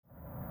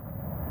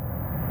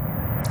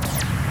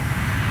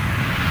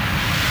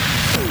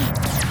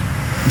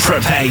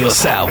Prepare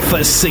yourself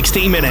for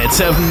 60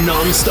 minutes of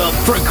non-stop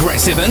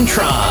progressive and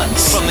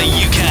trance from the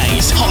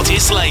UK's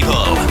hottest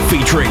label,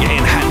 featuring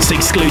enhanced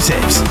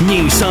exclusives,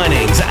 new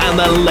signings and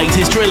the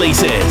latest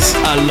releases,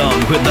 along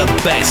with the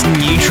best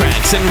new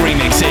tracks and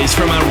remixes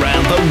from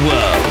around the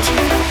world.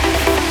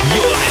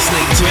 You're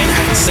listening to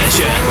Enhanced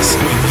Sessions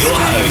with your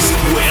host,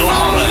 Will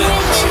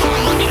Holland.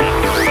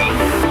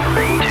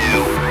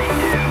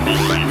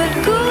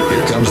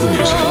 Here comes the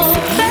music.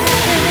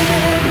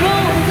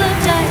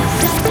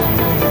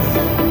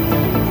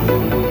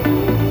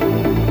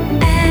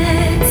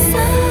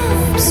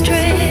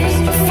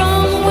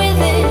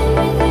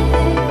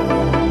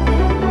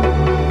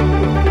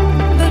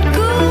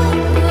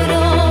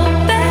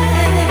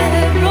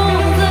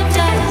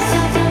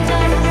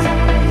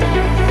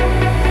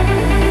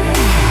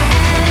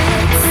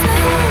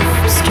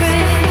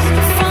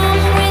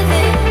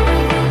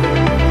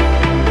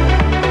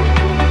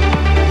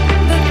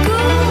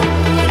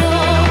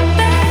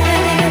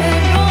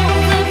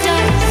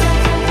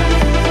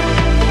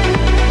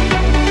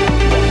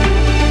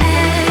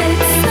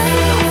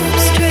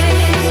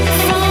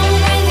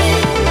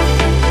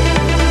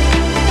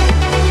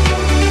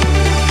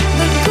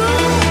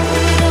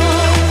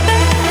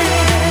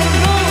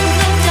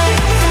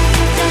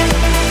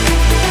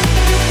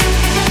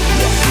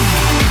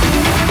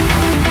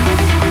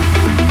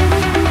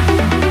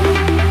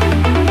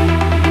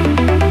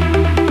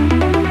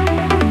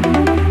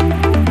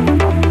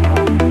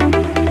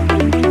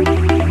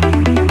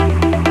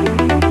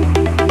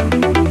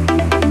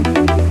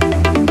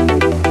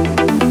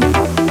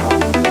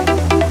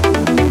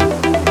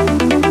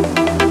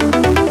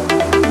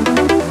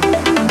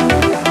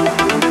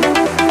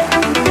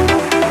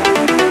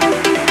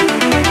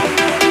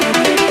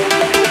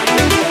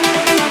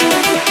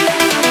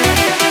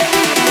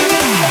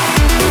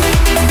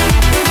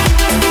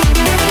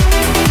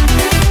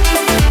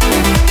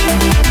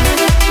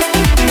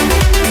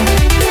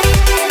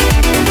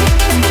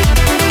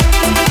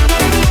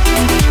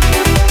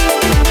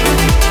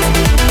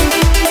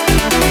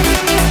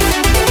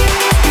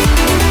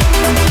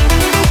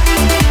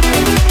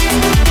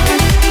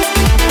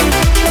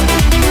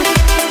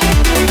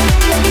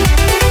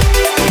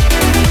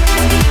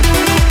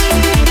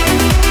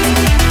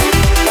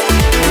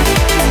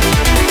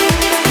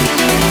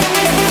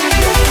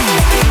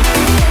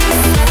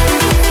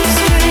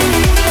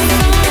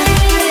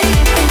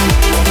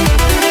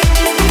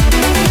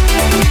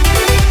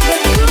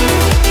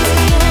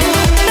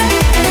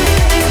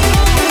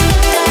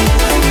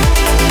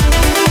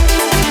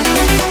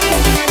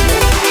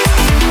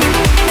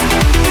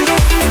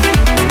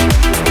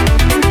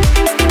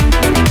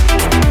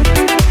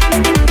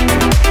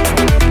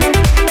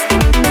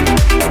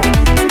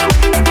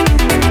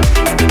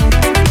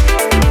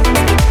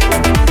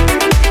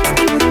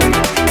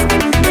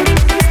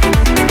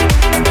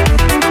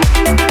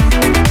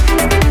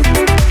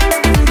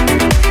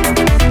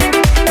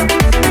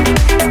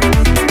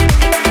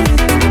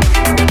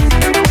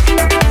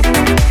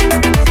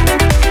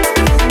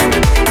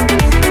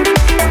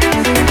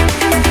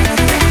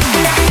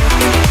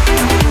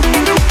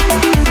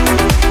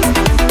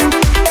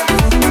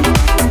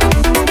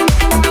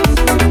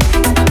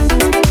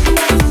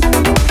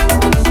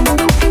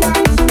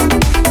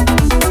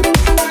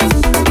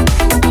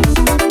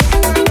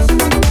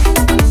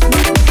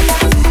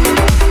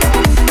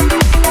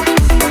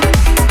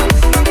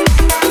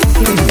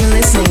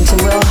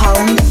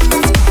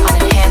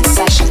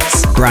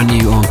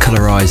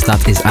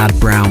 That is Ad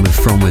Brown with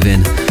From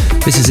Within.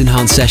 This is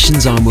Enhanced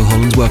Sessions. I'm Will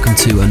Holland. Welcome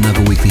to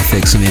another weekly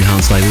fix on the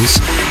Enhanced labels.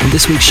 On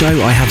this week's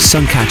show, I have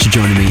Suncatcher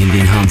joining me in the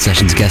Enhanced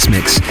Sessions guest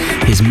mix.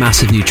 His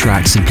massive new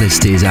track,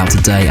 Simplicity, is out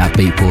today at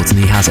Beatport, and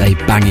he has a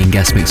banging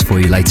guest mix for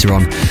you later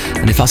on.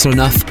 And if that's not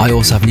enough, I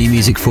also have new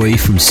music for you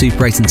from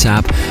Super 8 and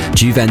Tab,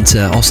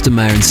 Juventa, Austin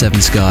Mayer and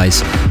Seven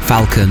Skies,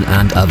 Falcon,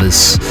 and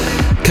others.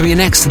 Coming in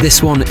next,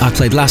 this one I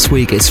played last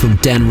week. It's from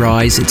Den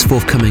Rise. It's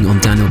forthcoming on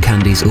Daniel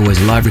Candy's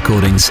Always Live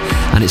recordings,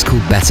 and it's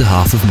called Better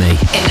Half of Me.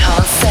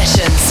 Enhanced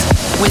Sessions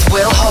with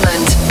Will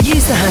Holland.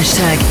 Use the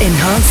hashtag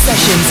Enhanced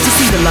Sessions to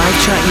see the live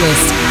track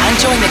list and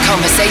join the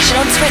conversation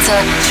on Twitter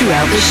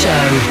throughout the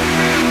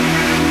show.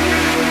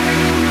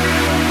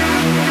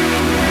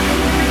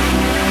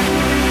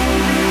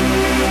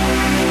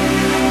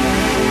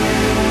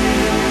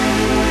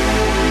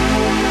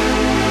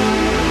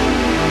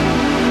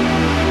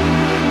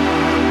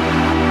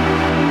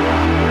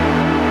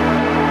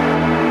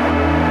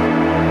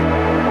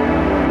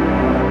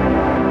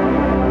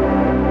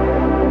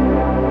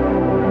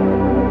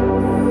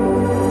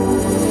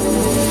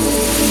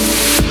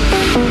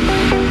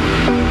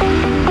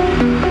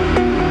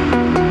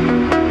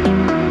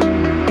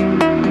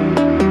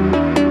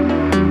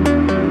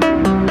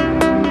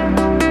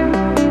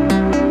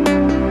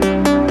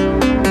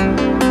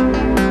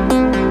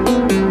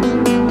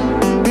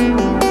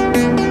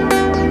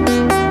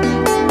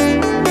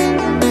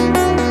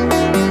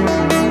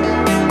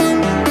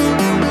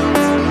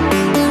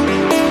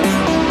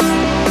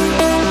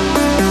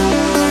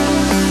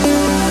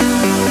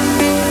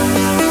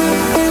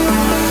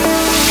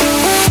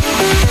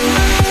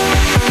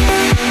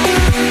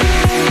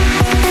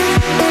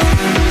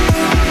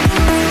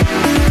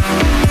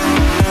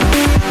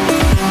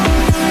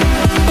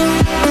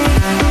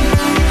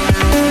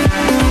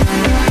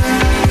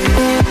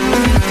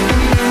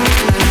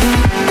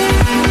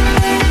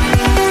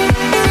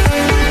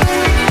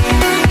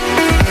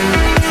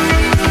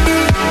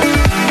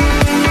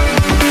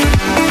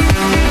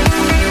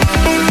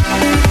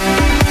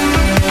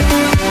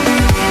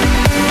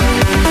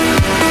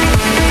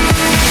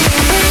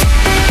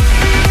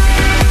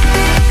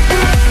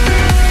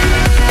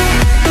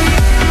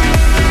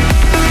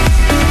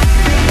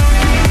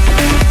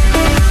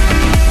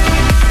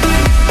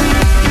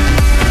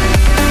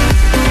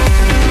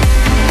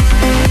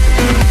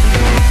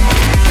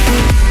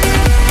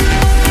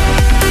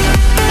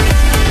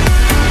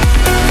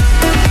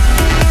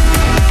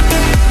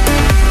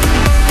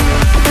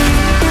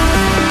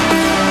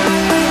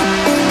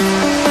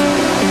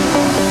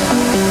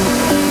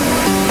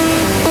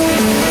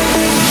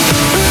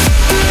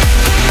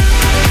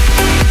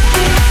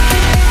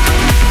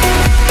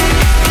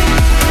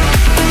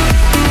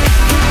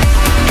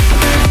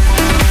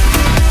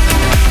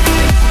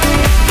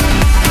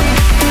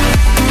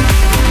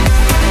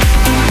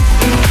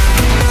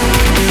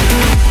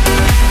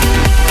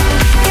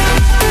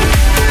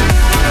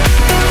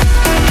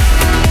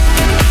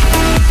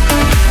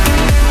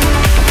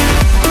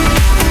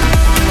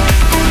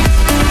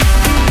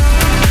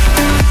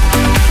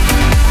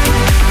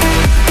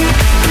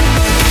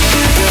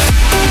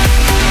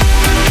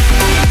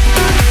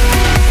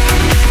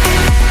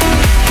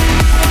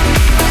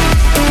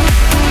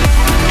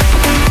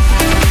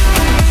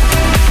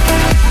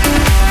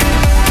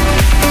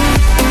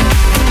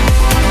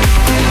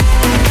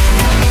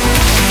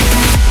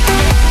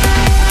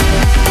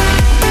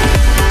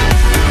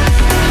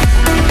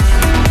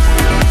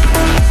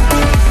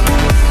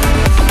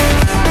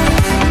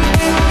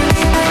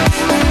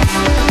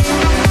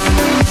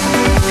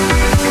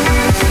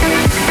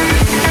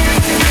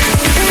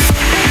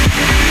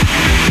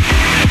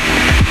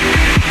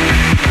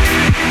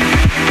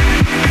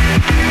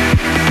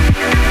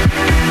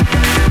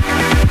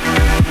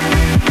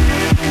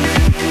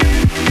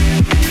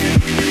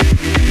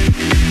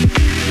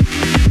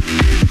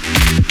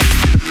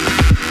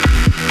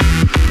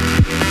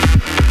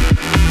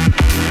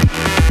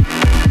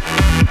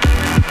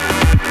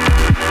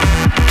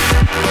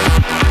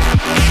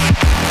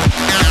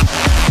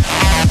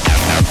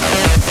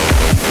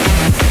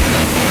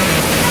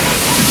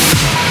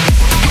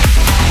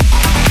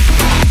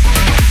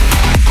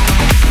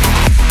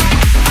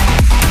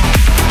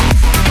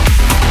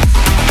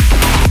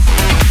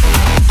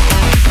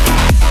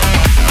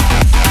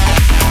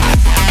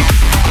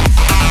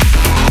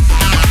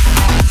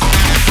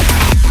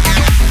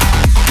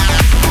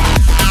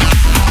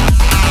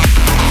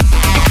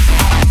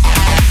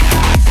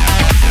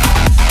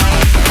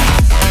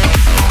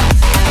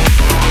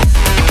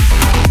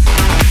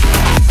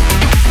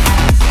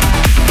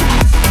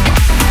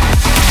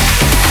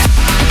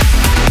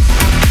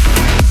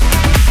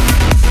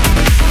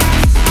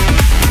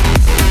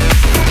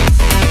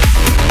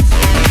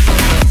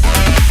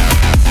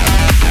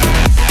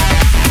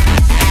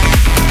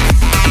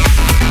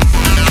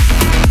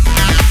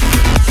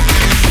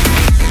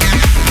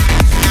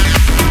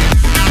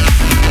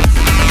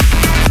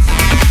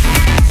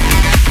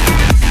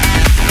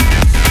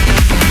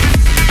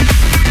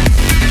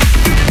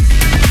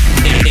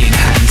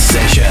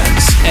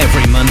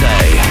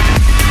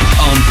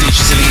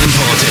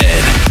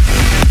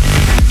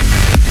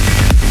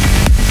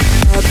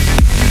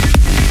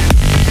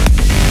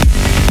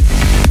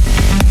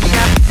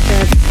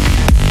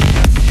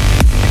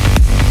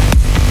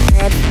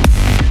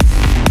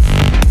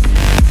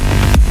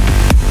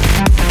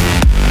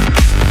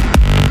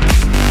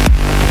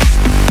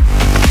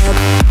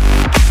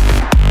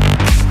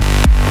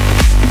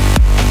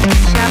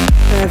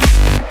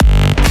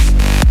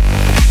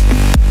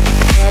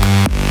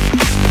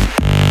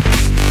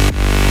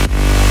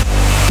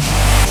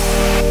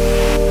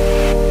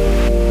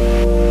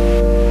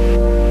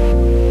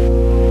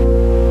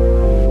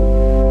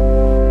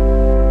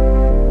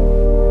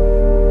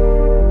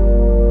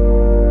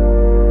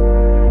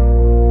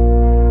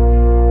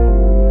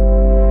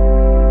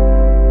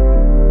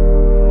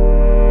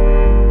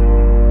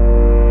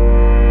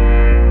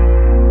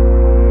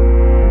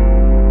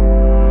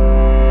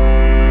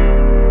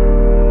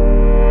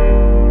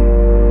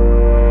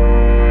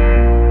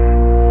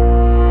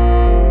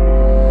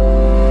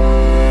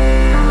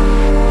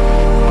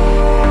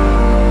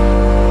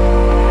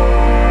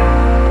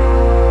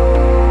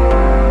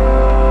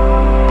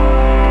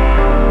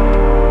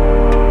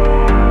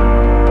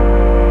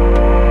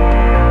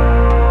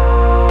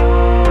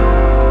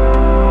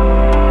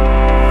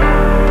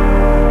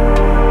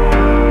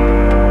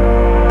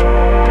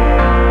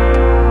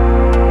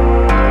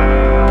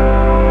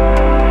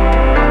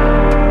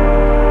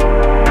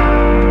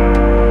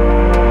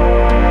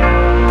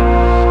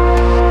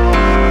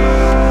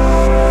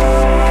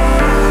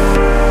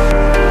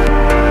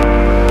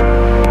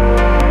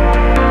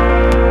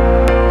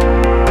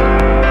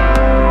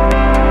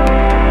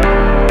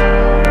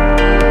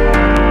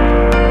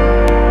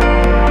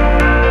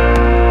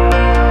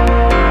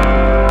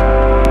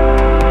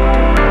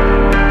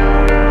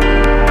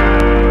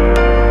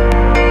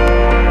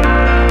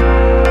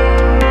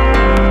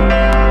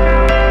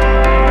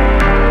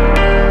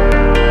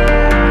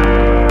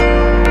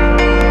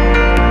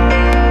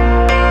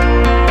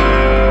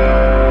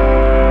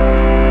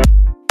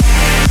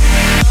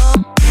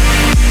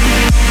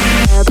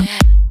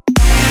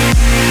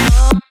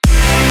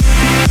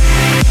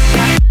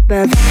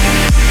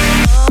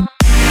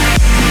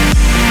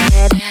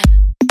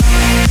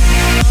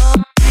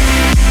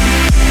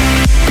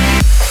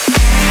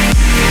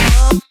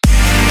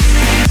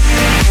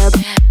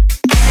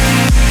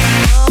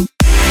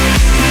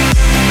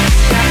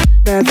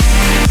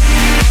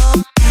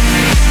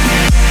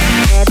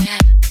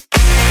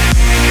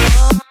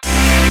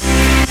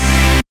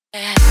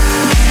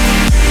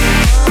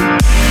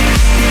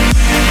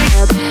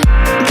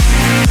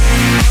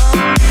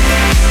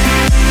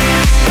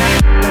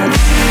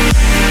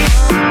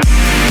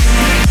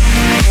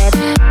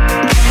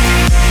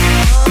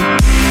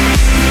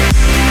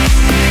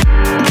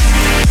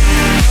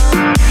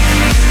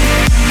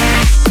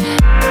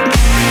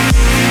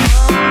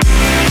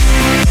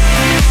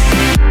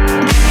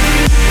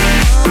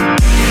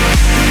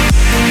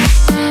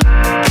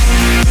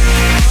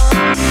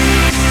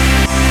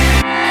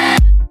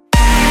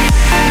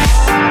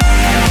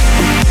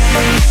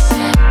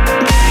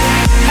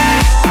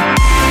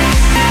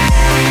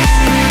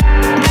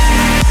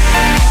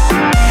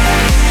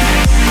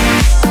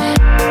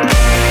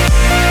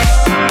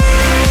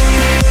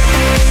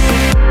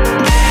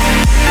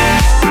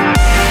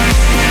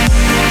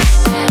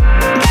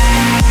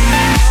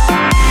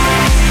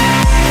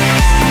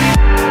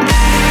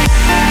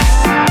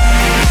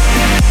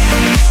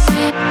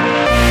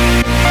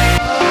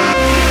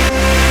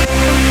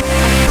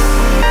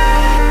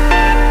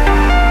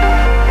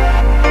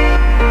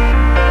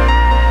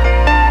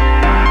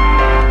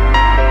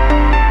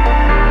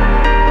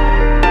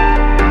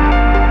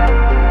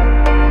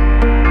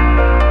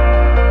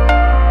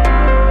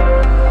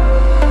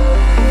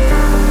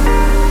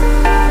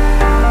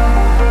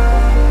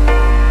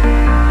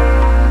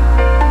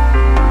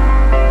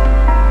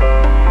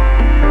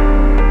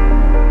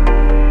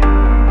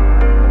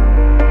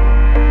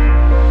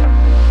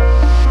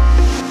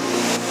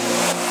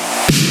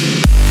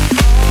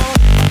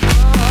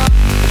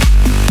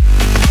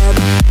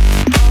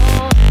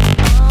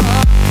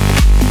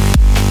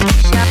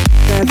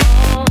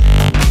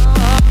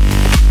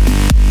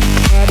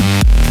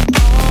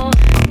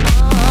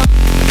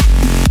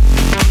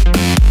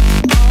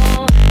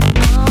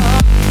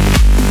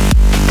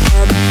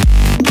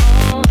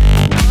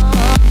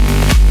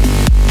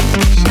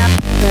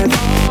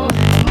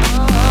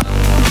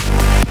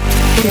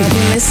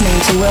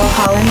 listening to Will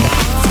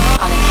Holland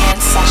on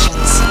Enhanced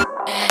Sessions.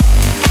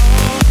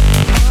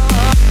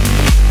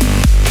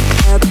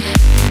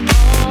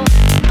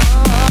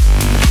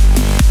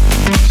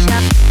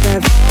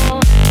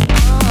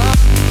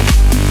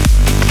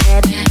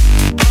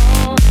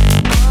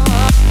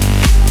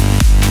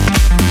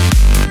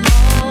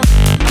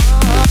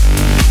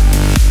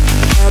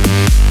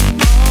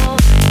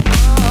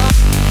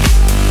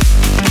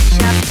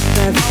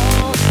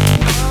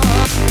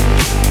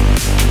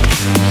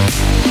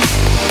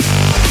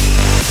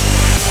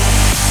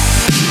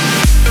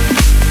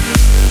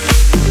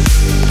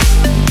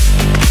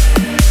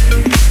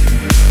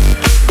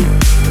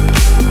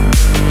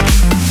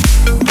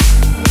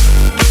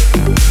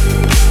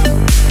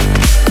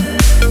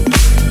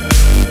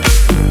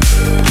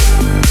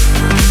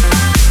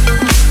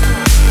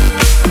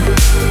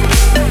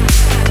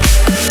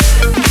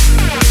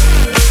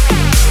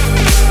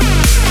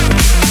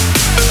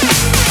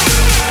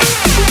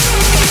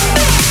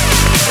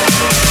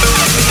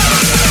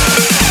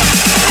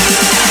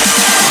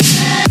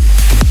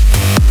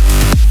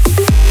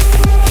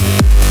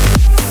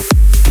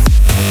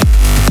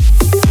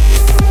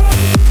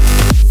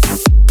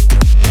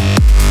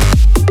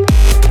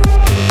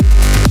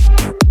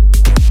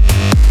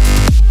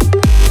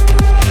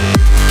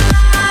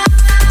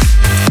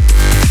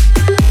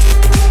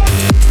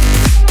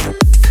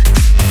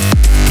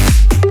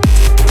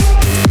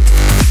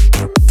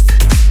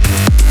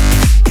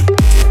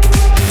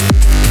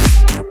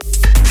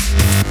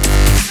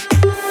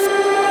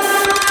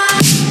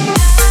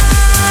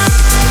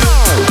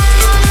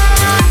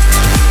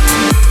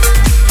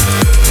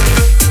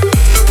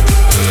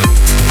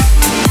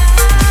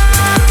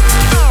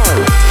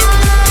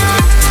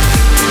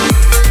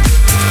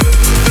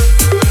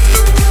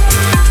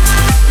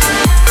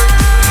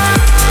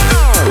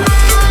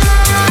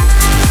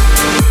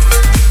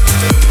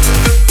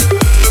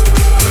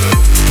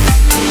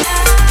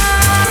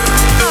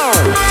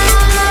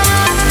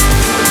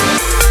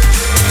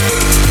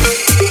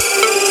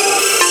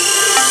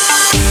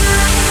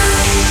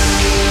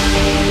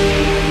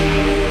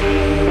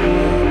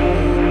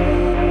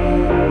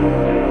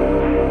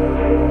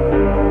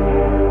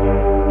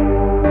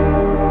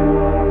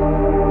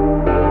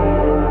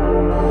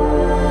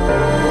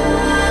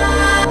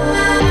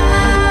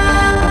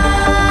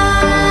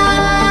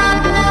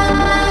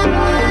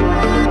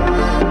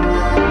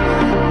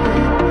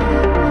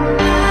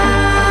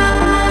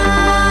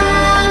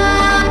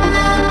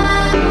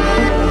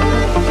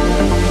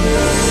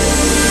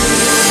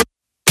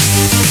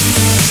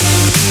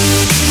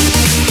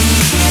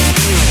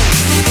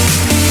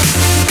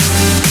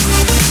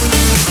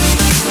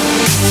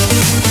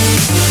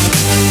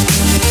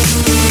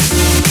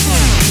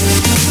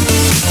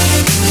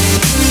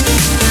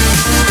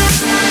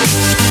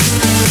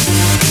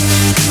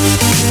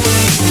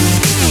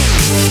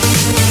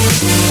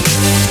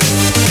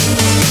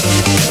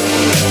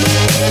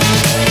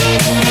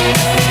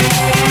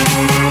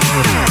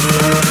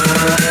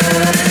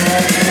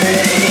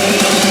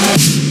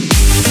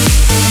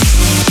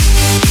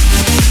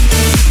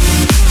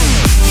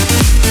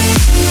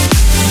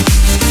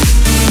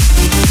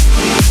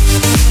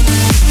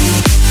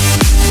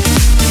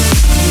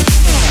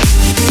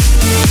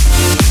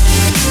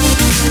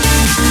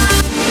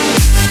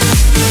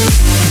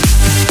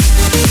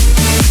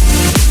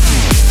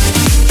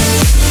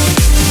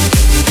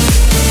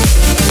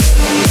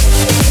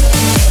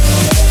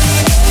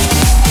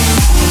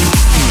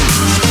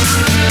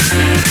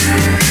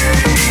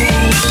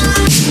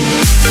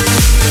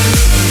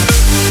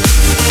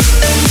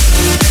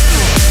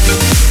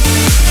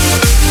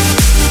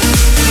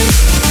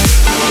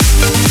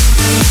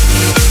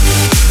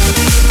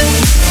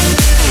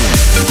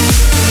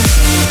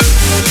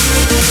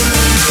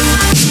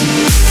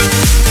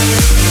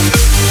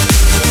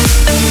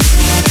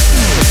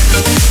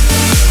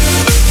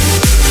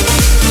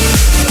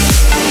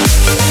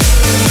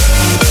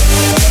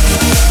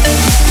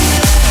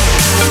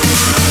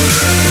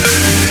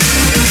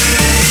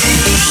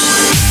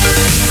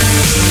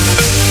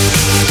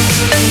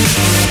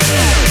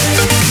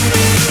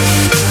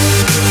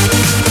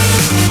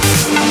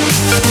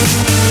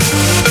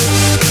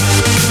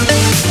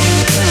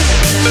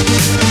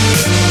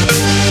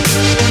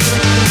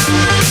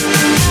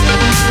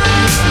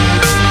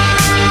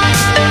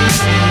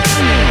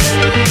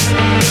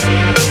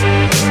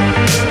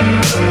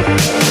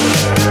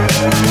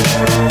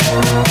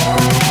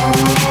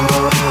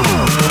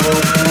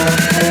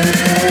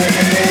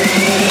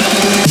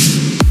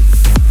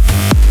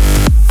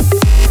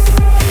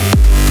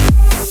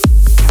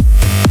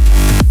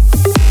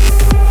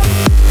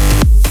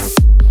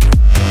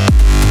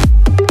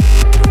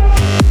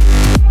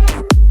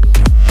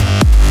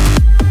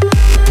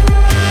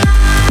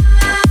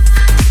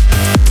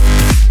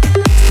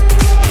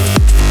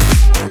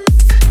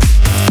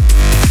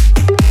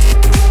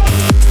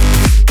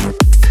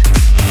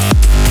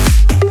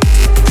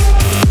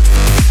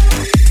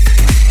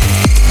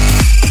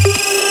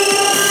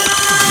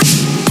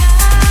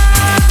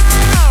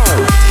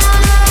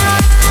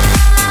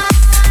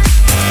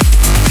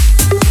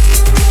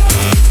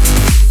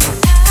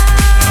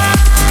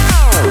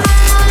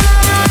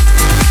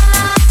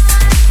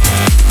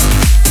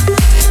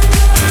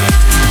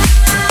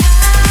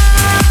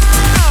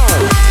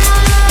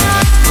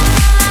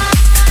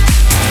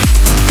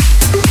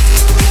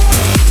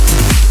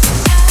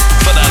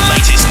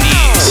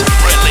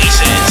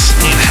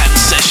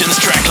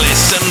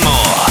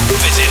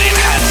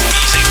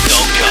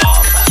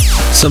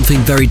 Something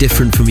very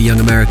different from a young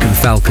American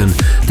Falcon.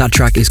 That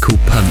track is called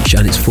Punch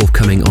and it's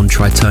forthcoming on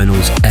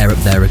Tritonal's Air Up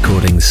There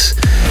recordings.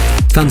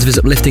 Fans of his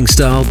uplifting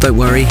style, don't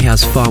worry, he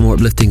has far more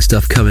uplifting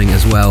stuff coming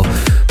as well,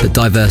 but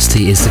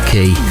diversity is the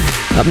key.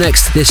 Up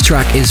next, this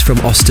track is from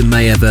Austin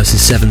Mayer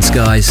versus Seven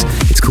Skies.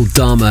 It's called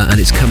Dharma and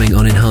it's coming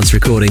on Enhanced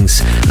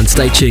Recordings. And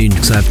stay tuned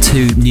because I have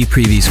 2 new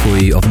previews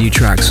for you of new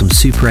tracks from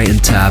Super 8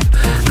 and Tab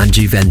and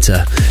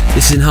Juventa.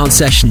 This is Enhanced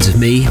Sessions with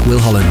me, Will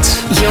Holland.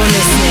 You're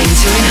listening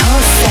to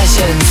Enhanced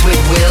Sessions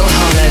with Will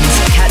Holland.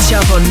 Catch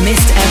up on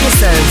missed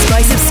episodes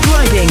by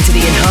subscribing to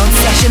the Enhanced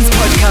Sessions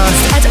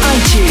podcast at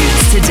iTunes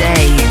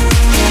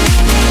today.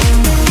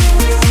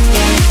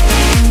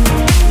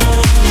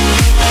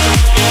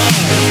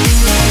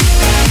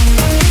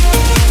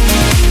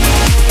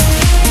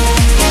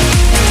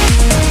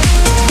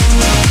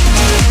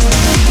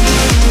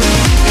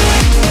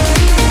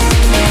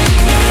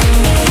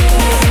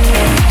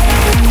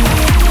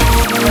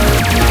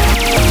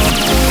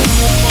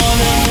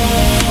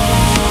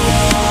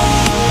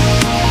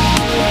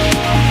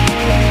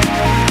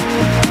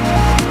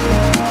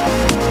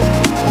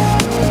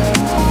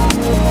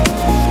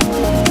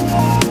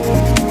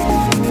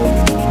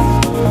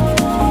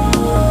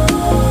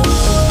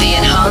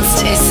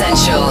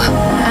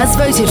 As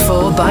voted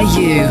for by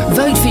you.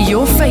 Vote for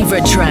your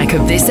favourite track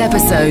of this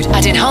episode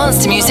at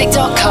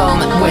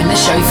enhancedmusic.com when the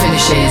show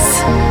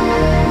finishes.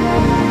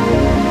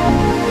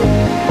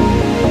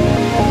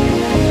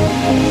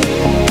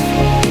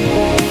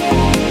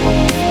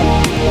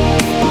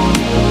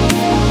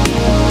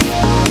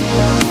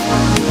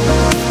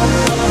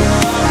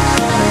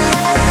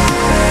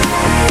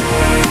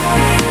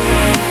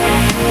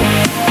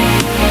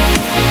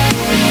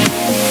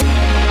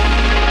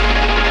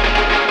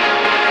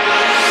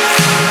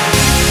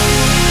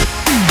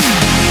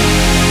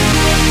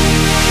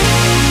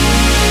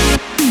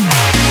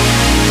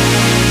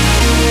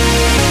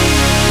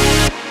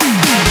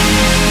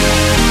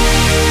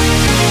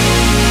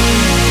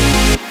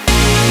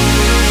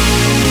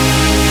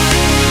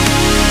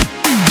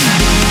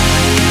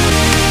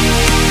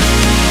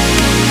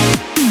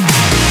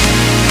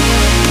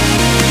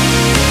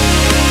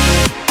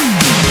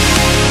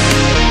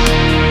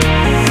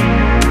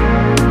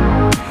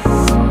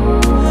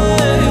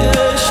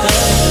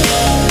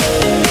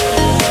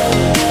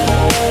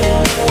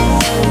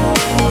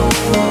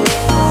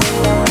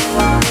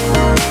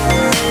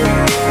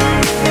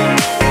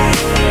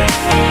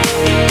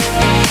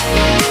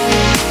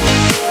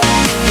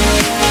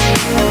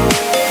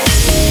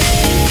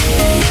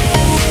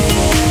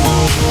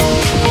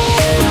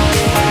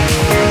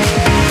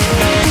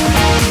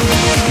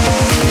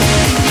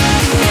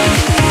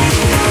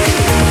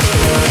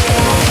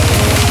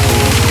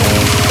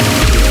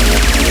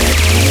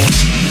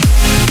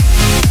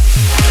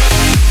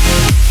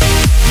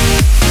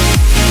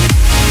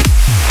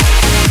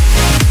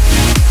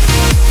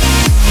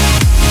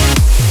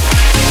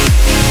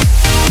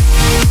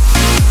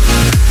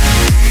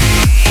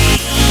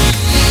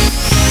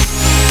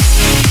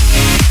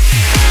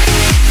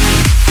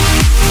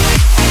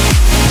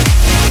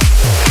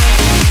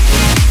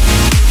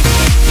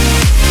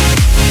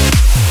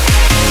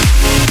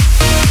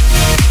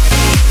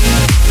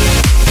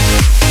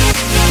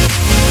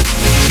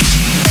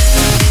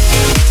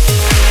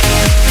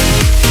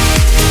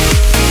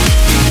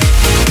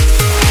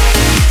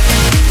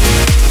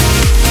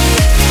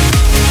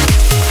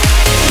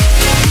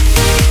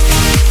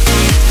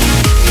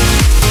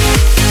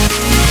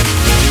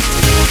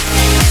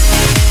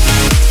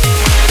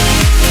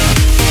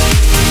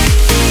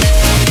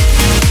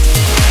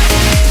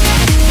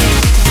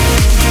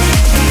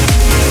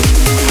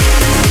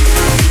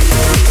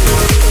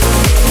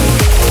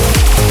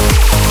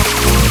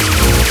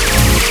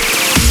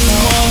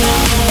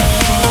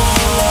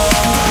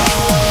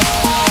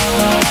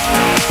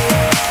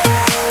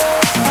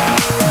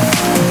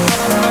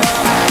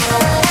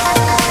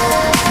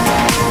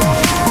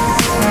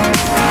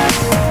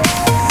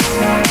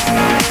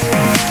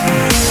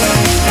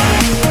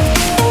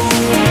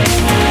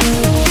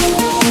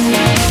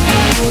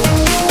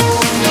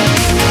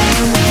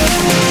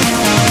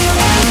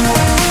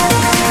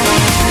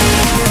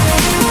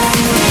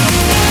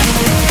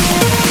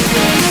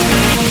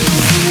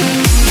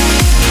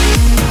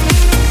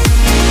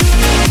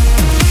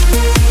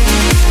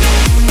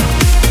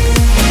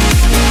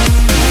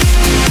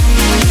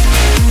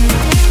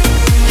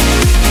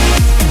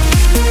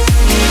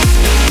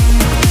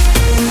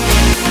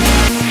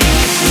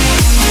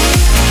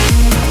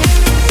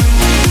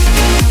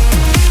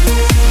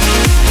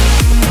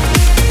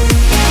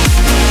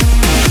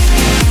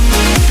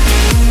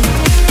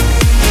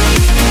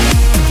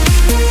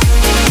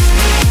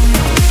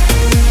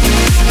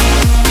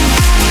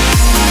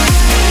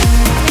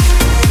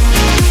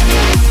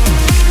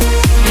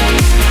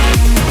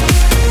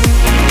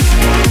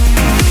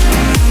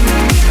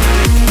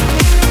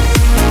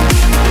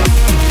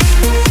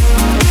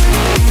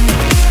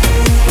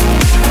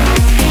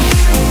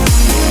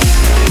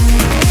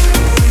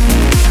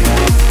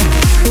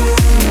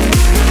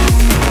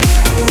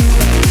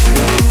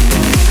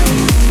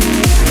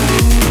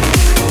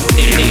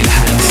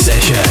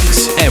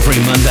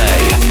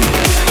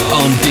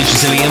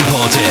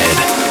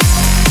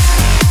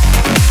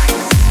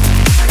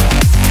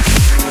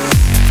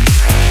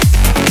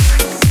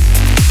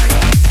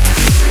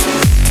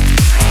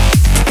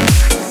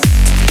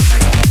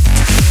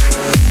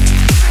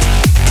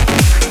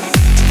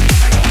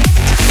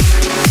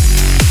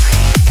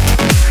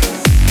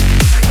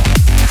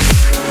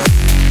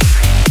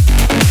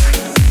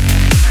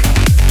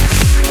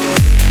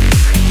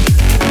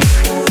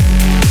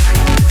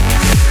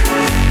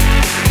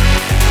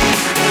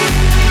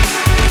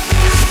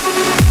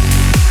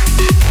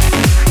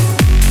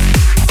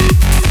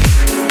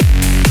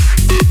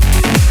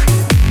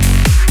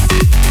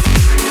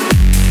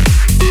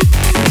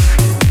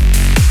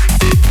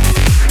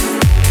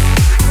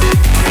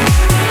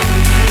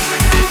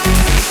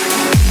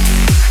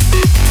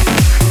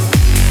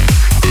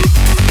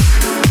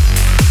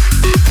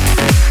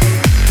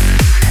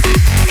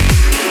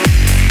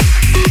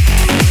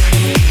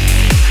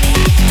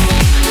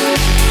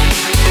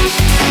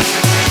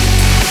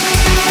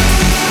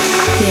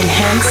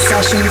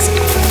 Sessions.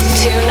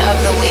 Tune of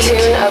the week.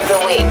 Tune of the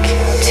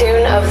week.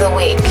 Tune of the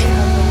week.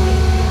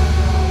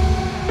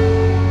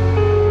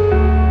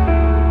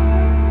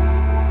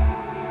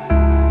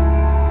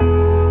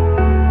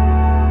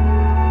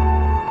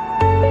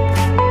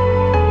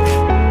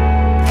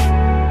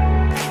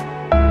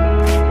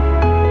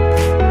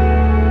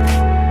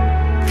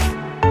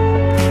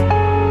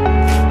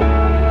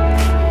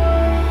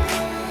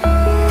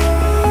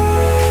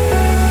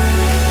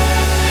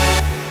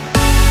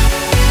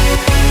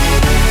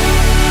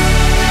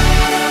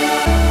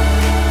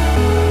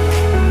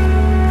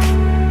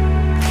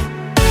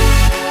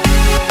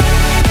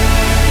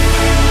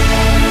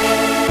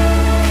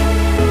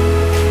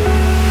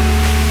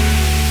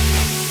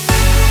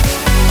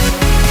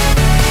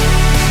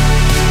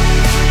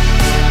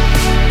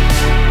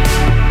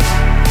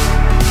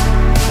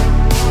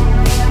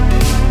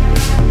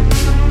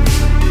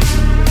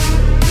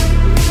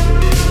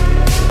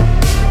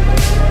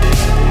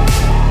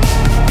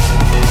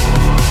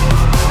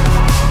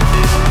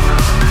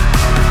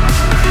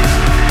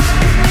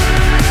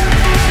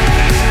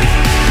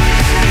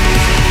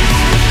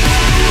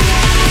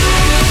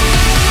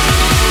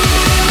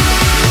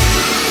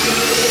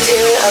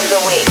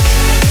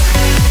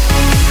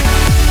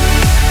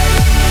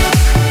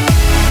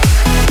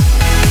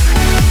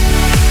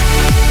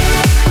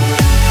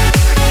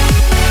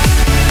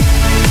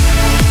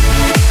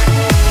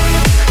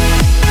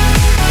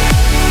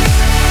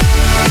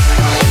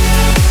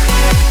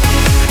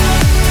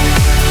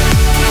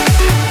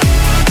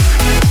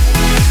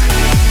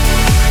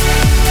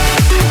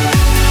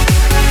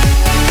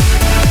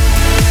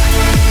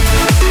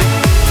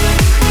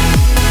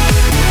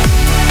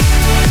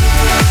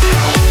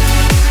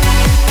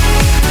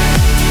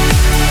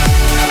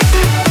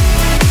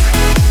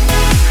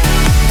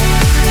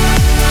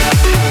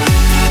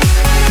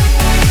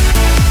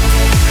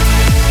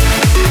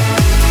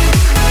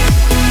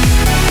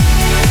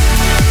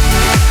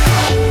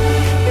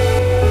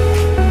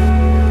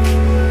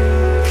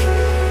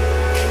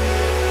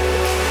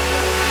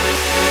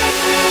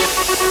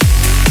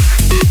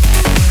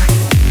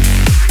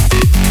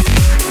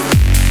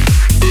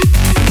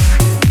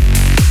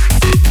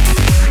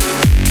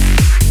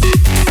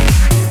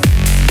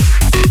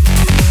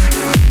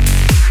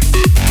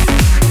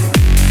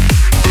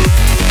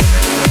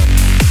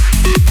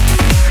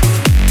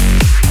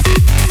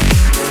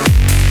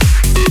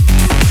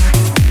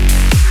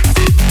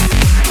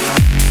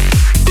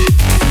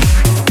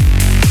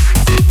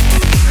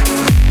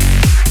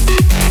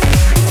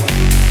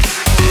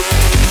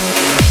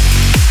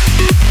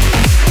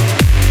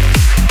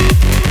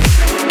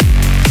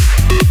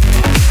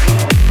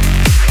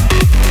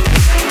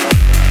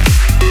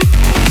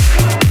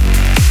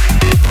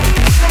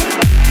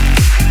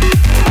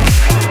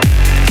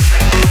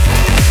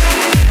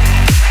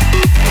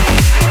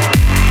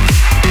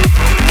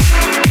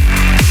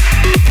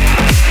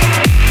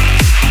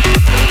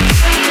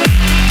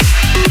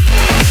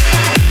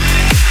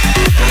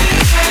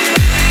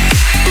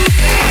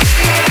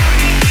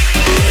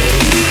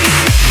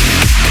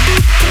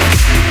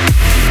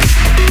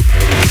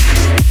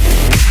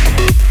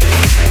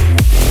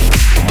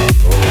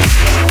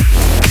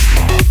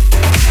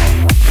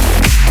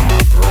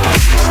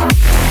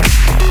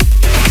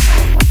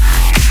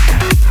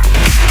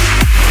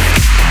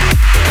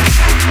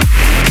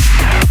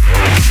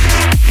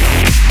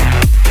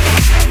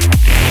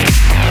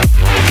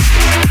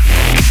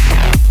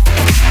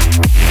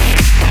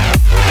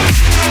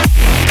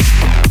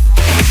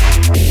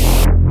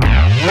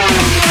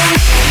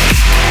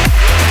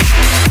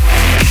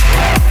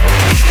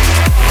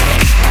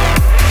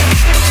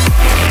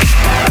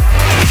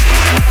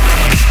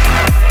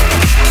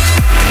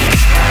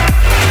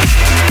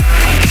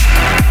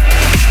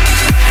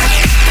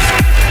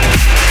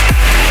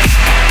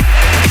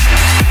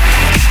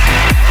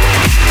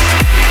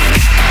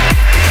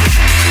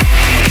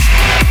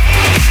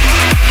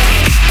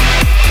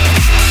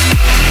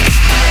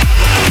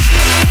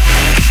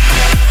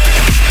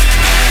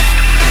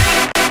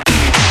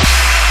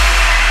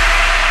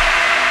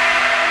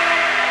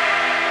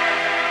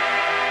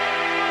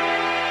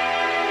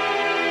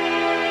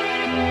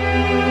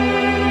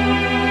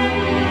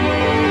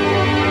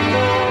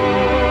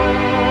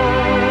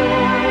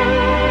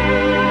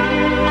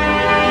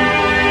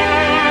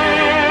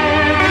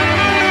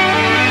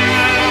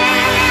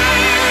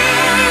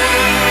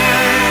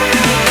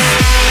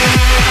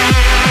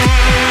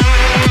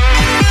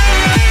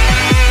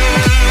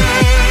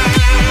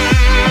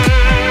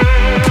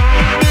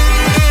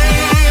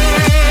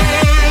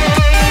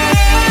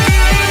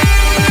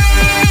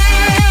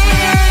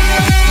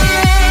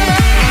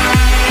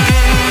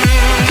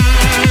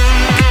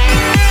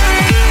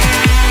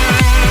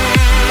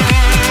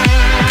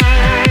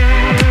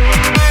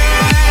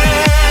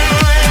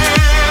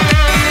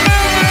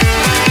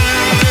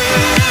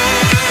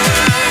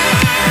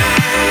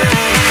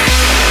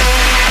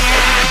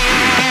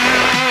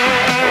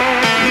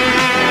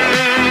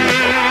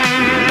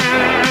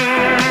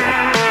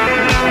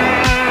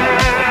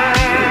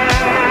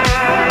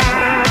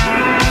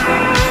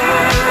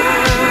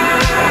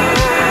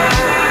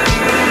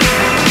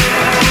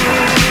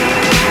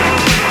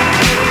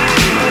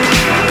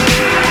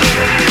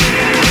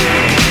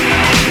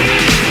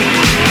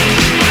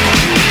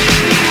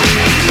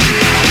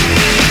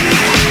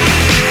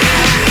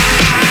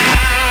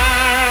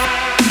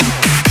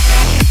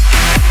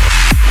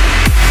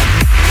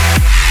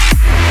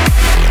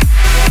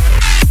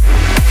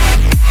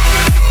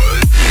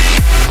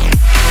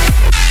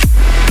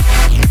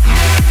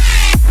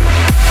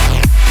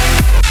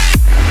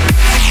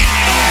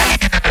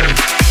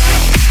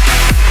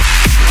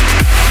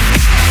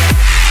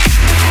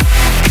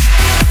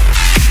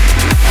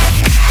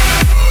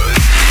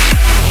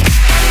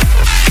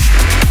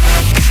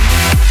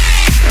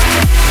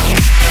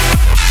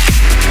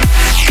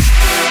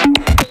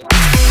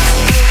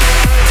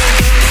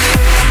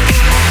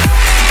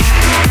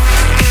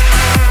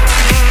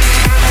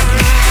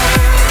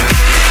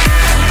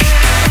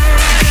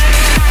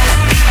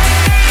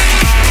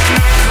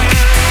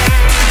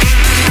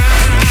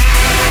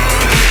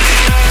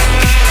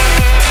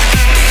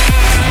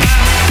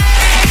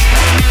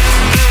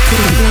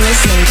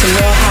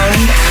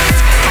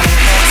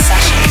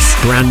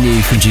 brand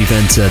new from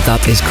Juventa.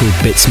 That is called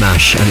Bit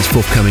Smash and it's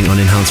forthcoming on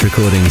Enhanced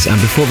Recordings.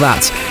 And before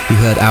that, you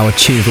heard our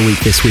tune of the week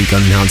this week on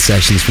Enhanced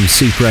Sessions from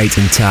Super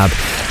 8 and Tab,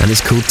 and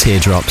it's called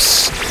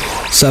Teardrops.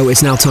 So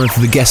it's now time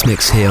for the guest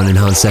mix here on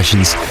Enhanced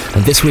Sessions,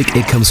 and this week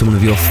it comes from one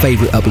of your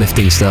favourite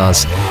uplifting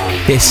stars.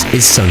 This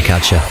is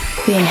Suncatcher.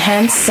 The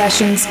Enhanced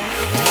Sessions.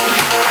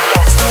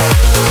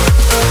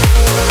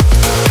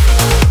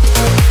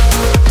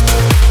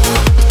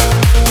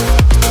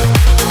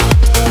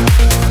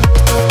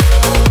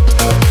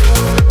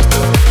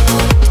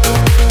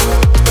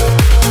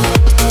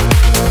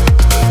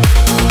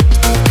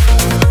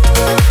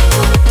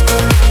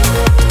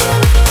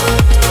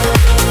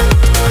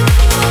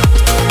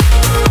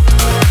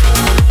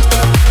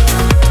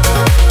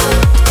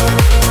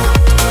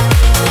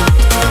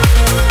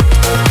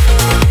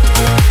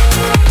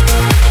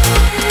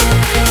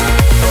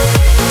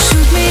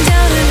 Shoot me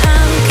down and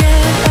I'll get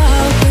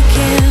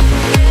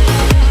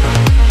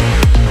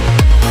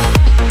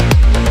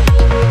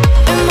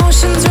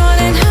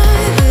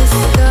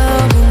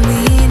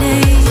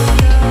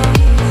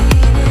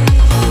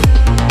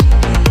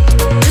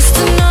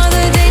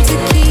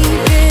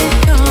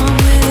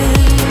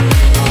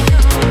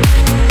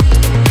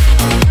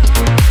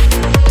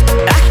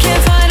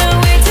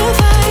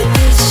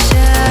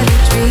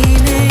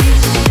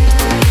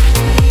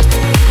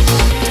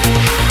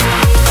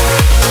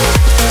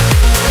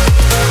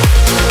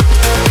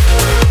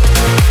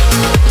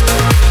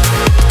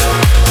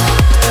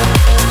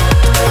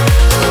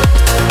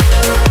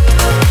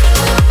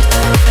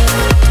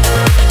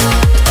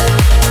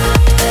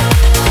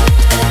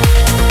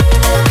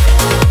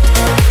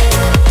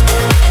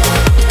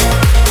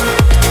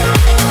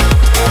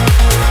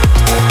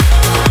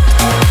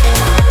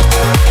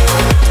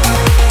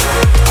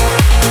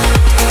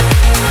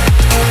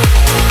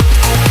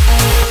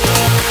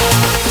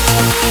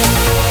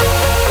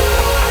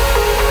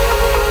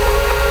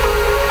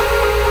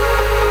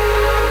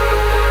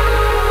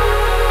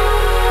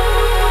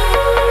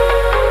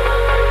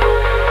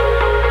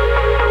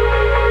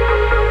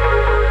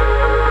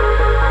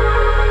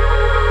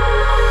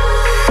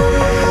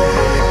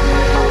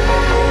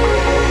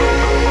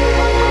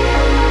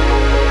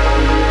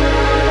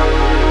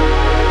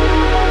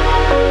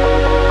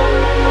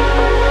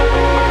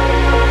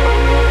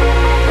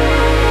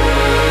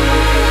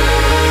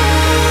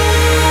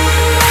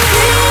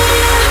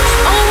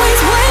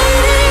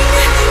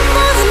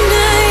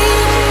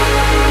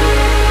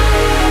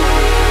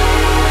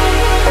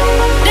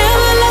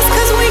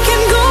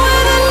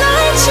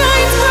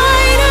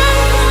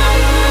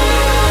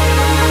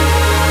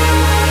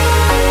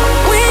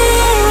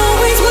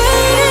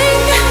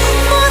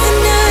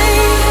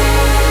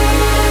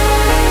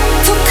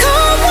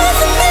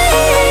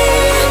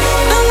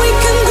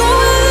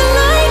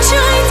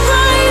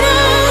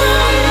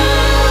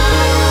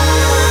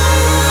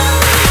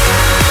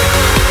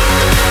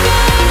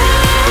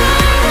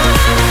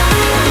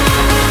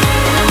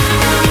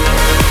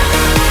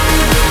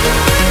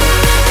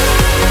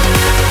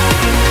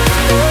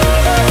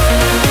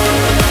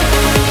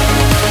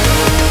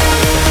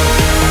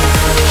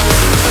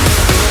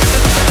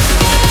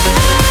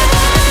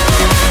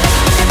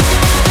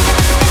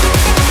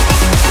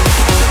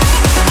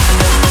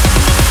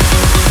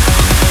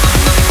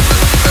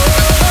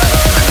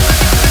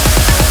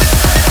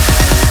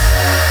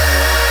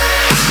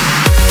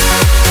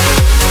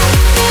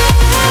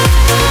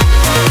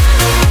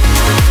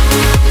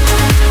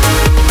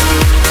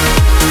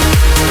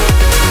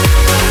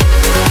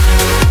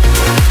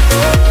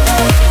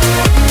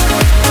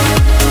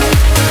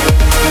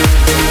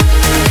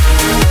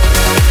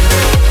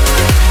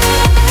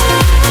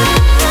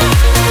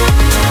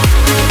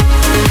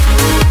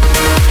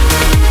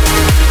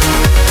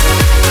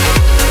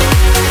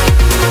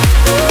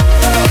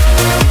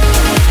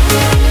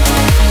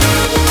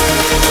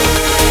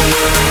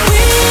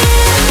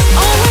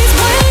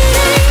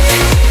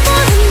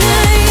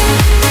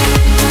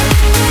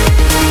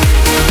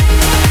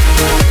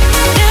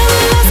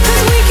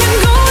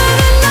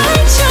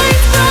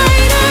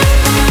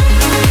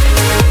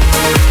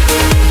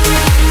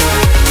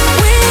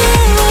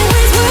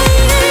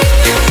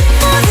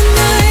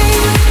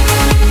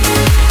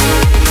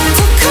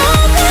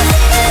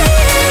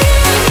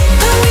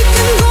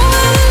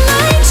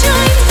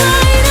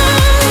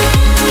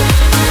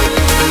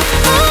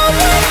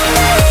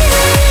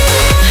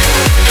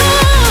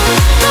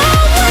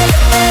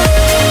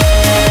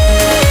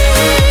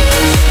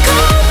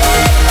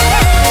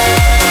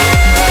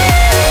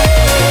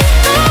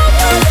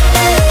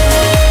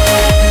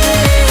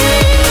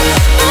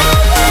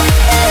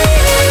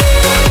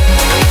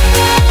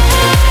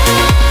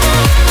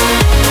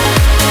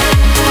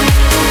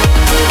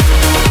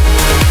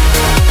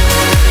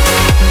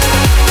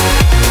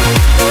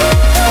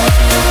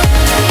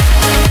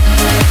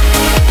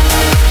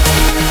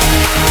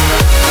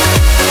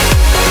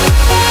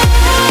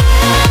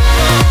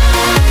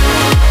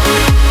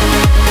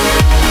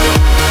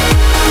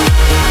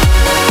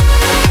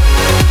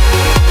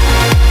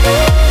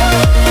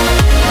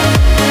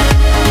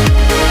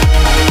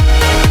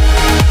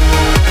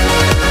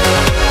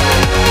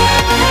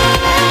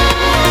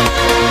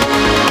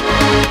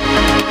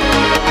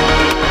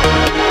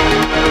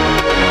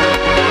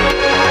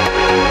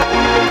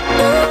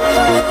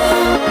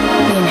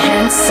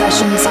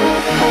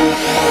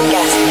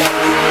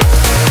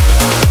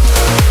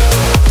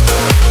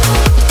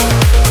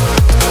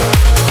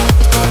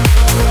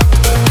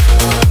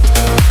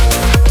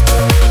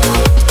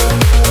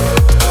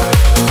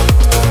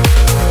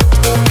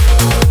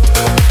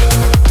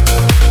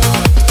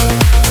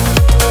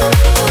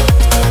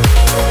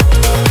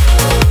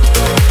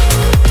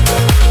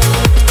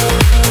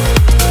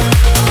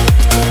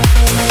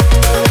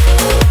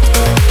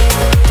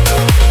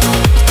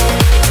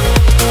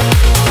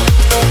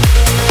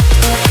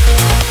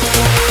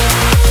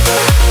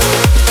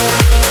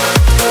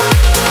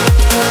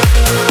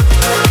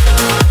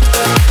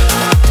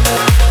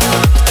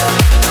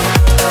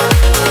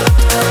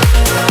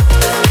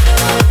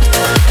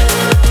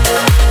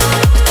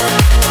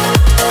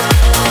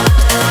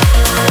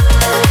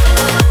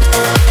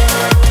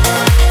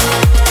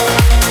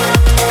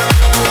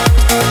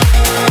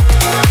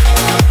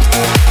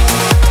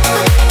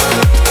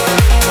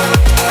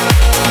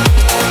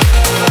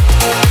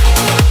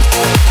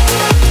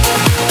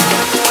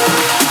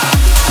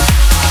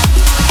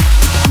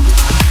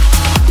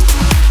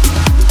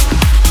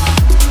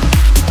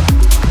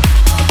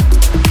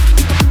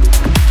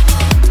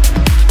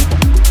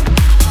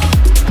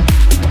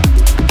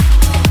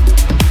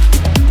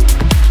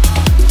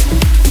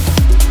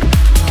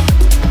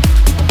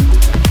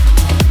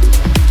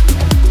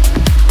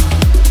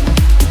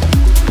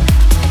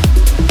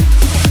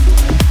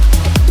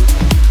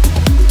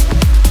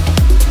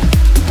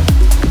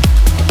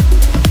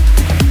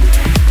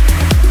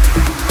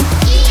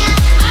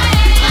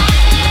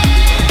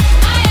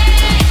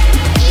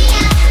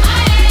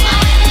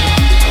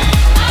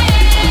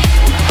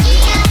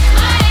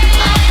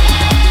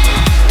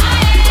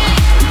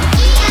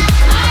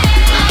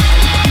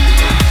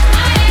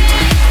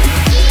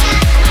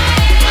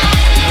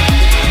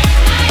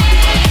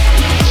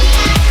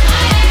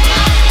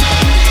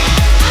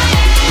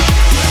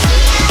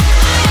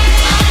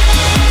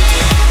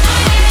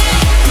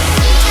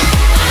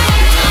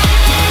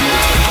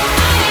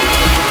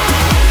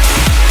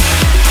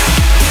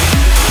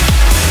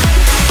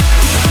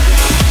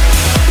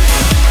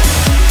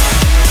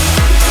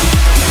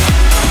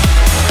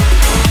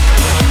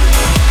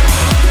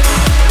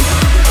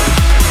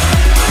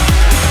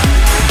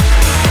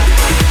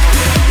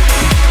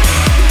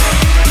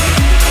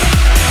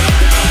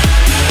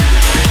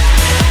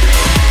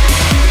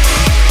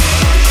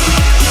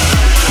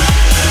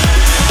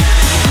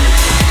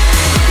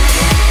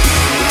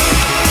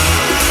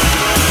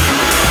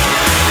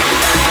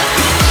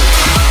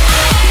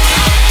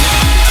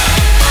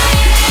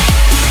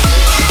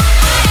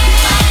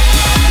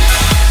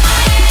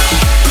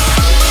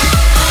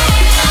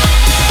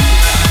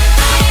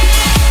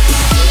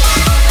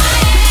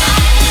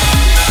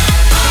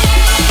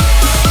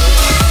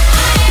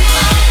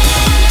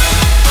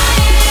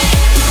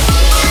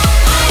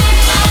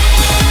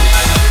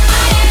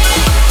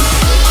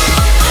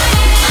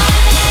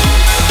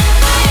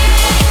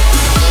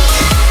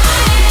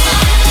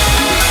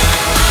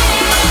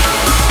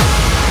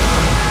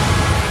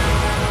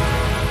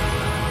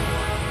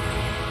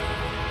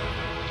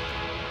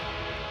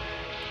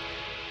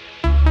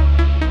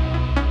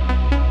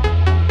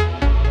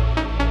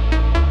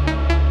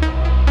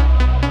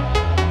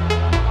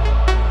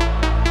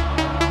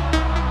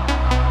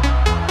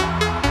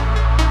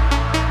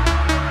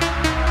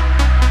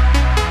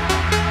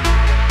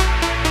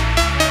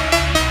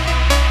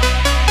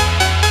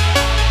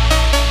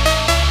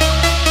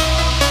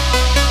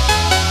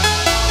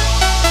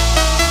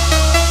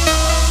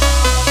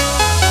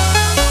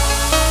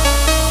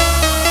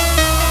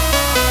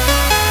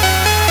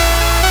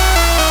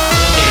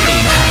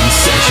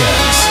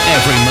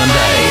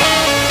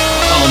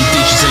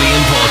non-digitally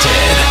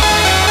imported.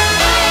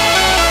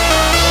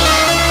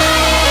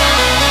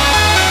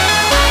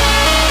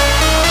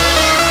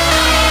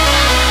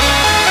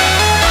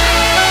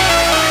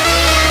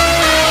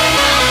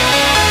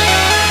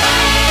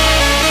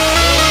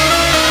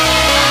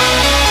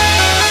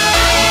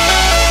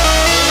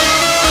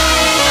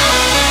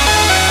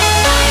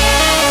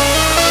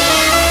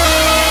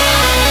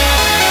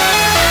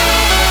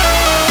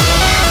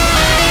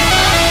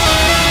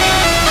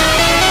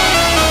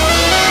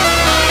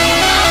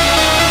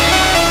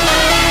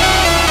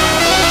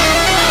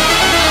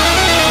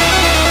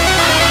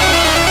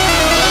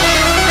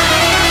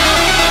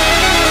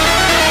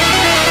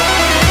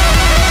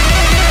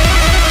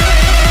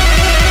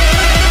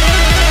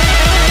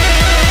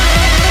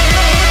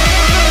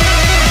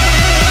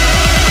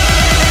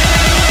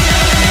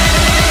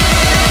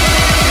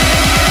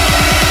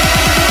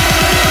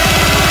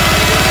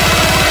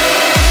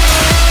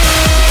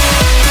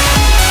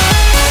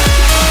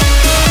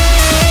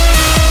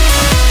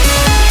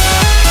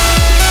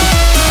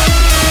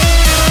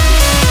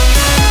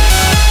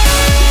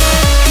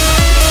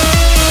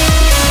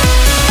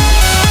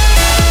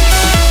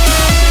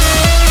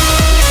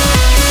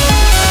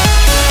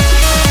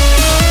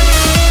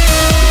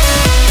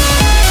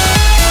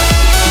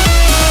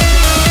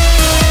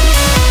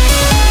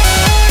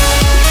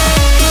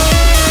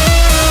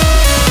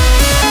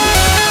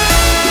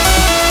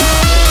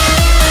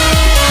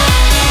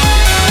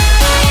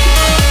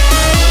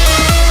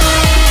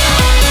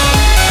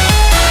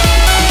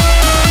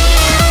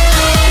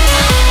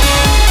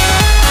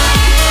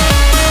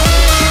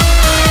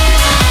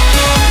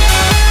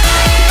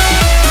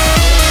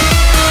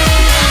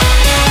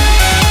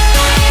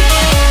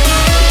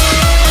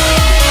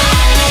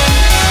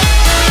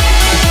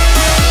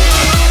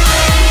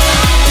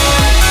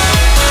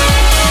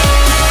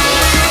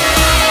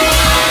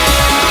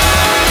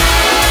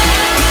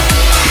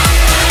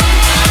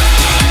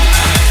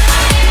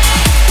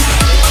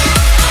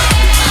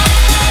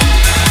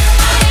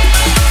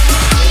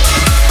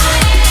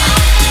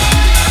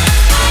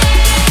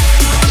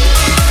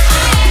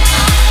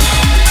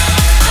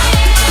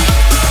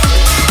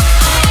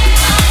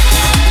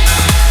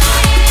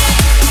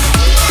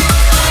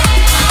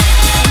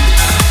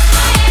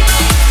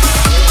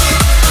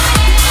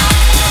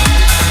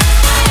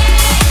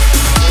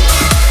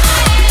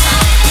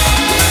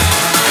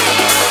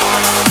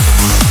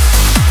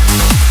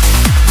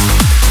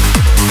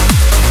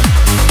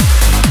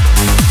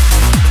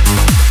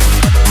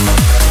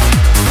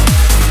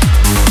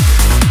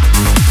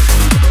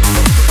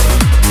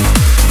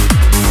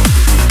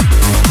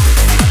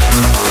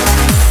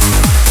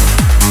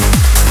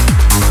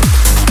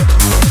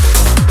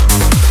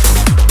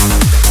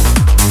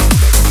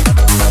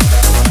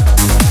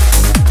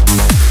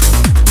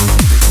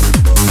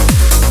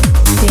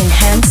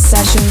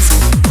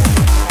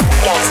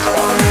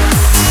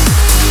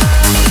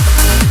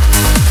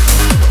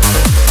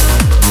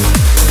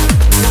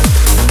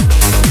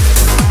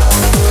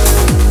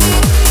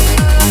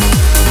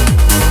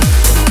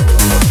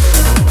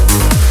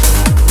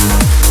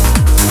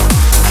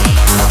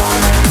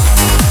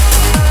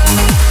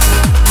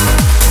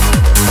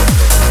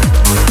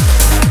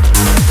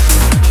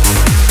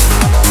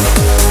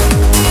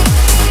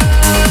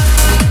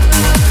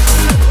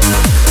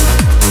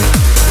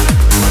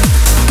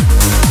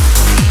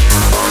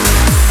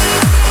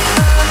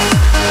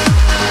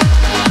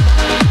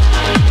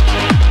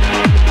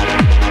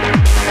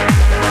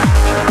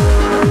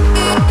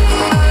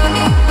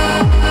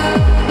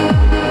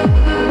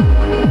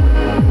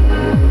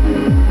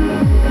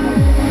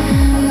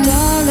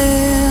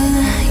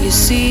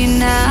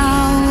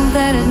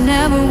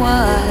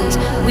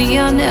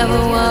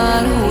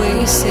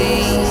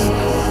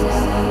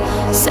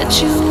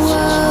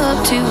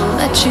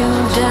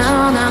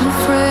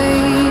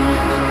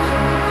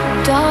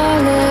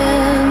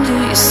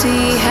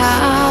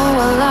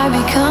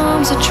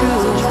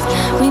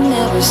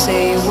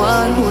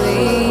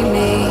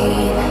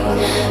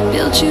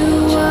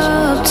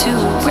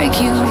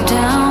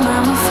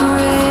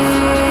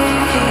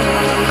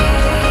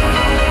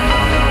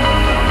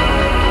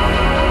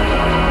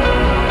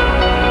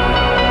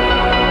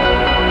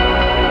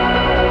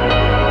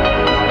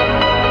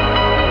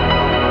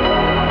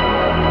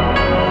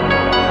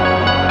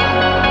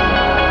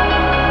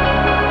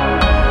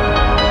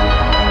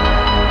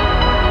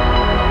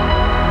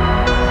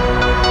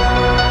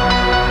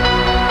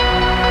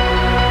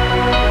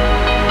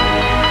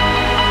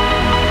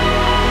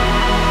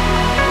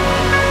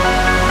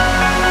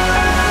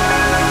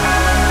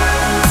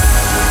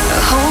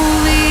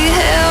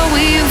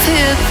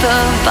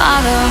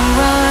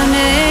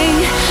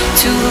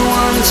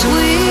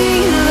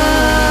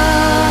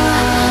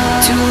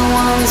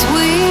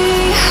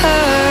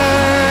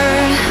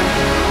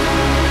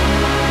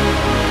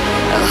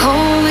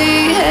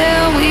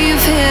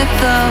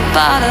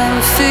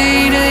 bottom,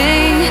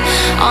 fading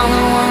on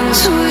the ones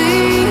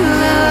we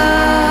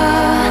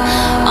love,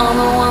 on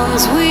the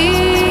ones we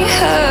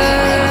hurt.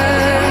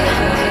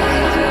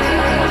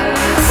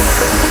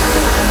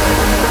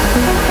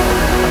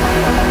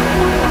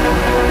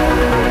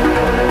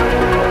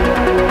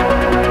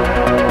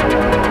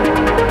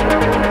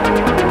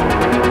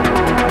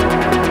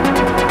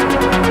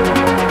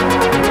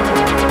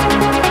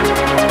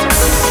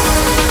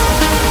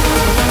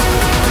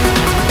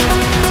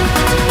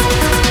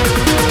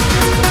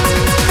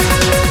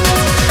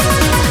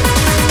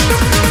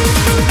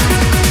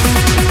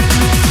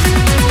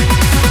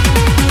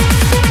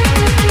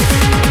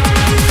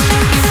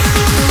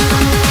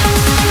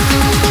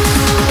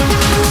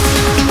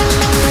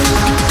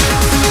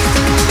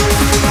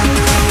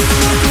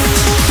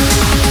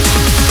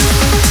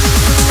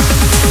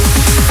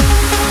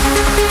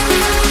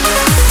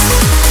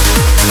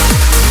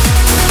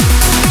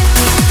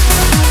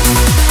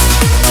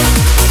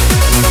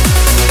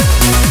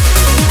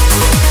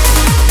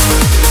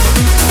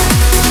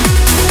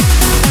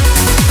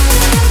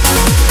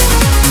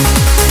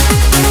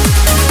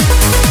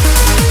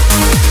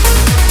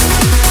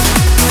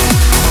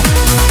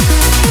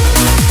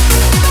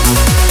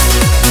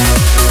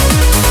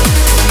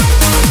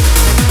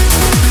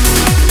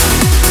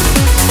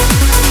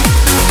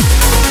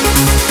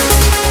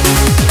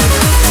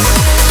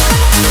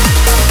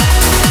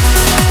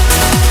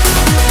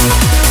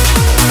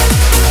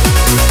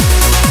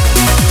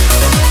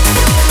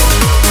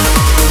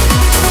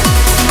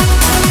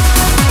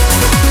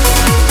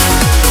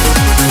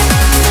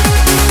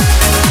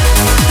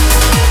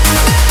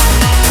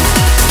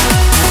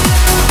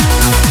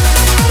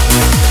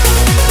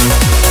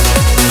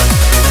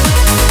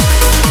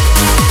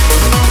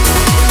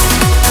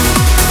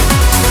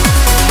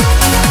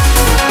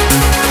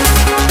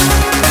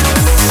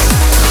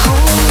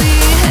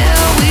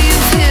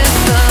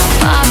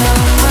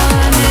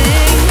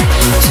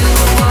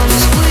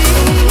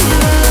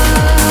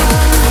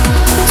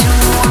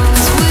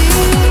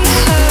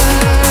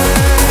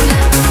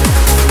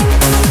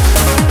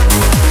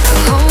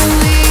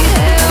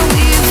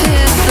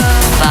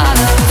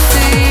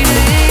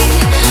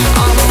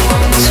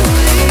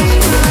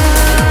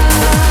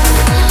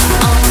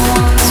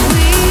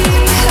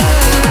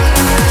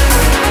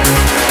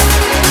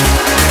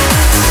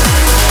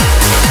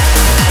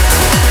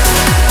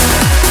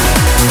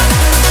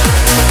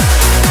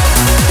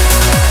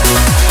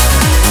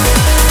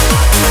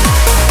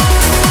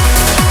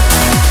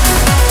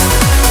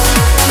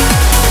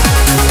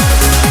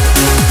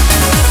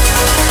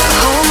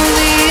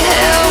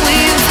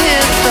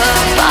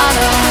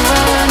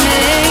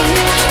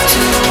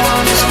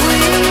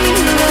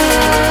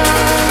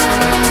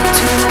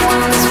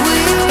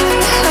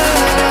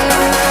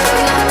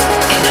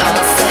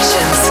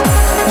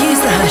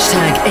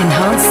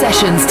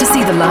 Sessions to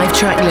see the live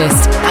track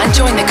list and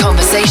join the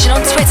conversation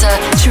on Twitter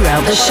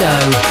throughout the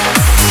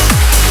show.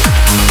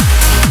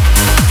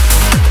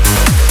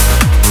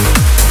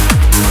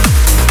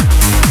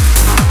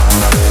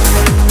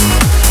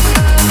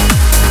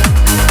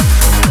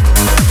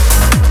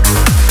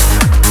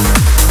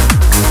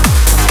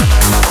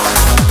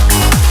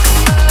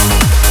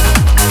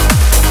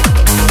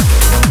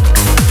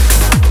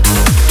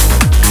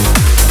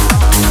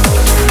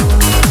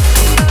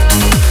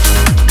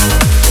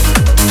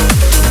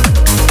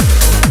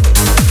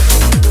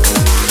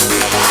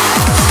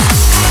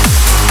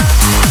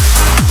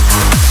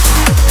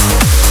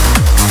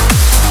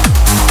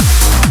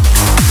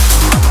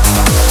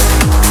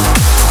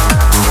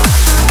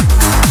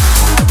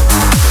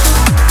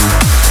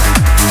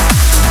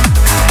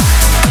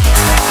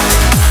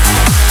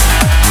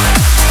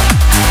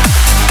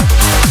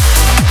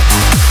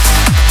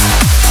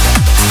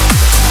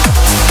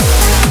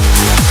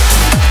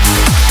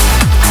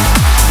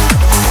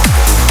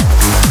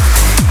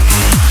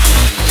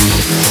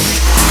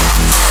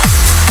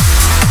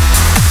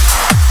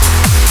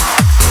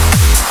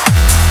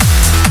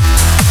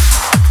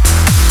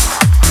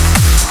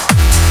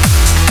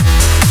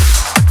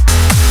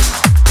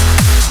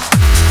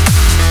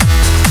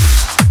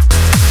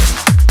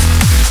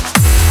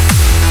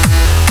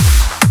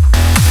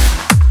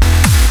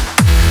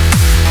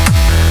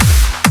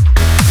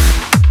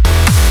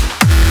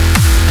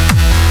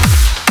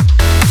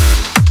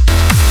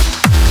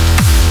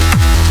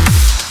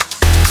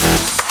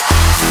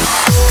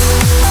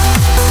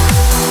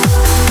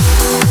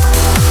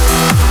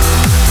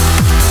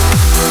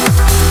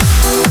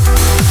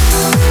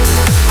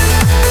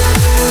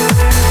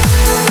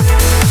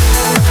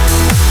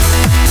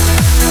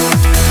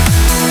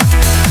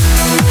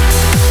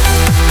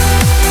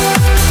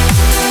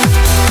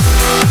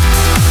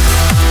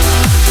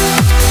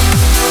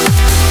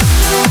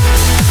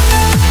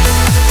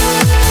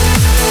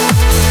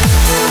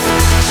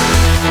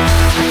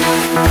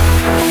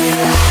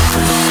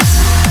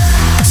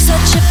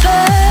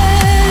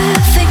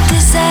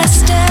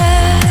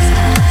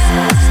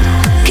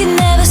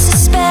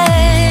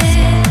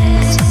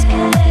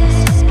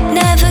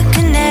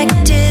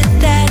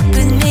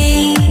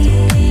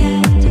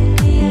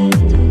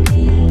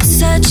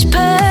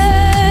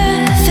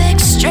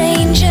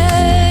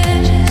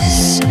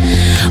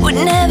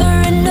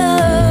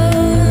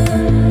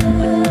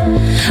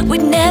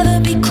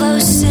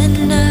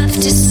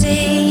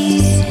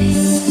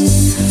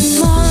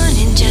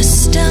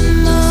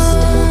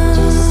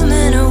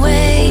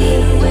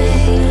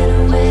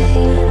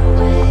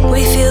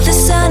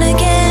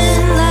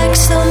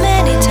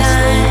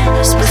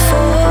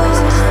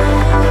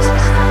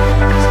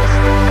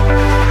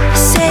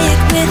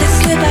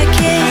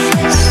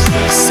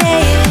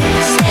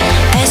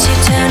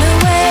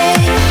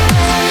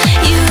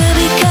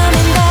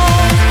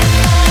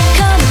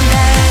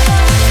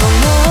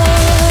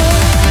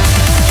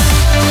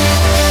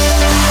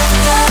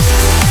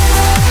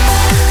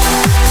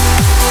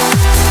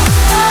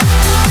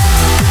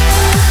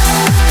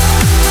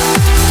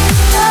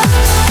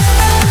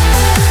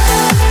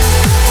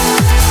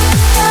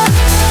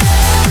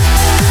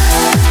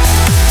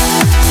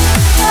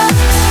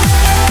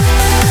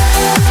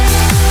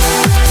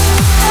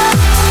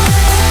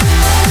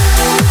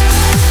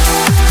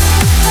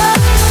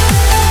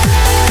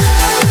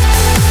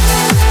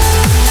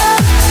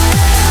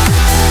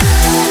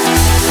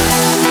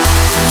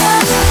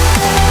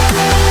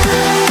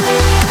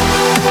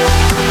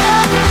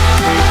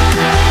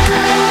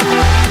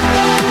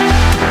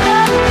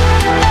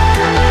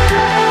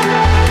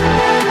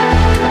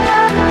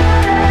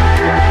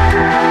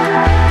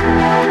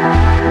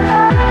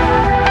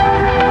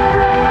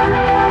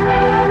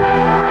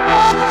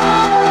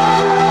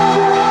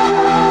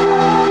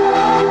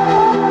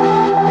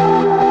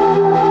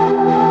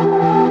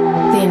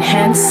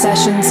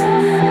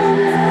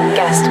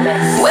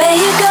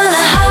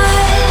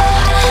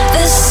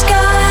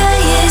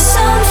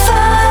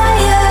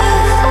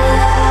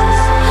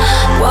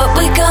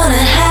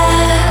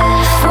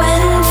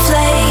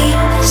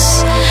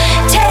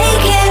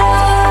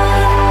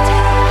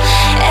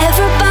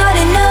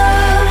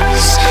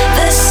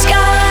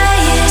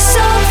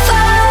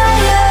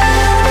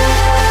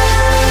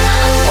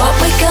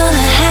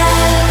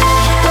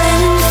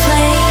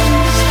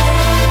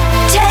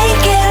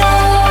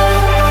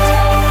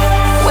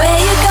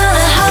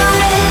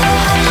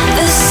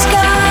 The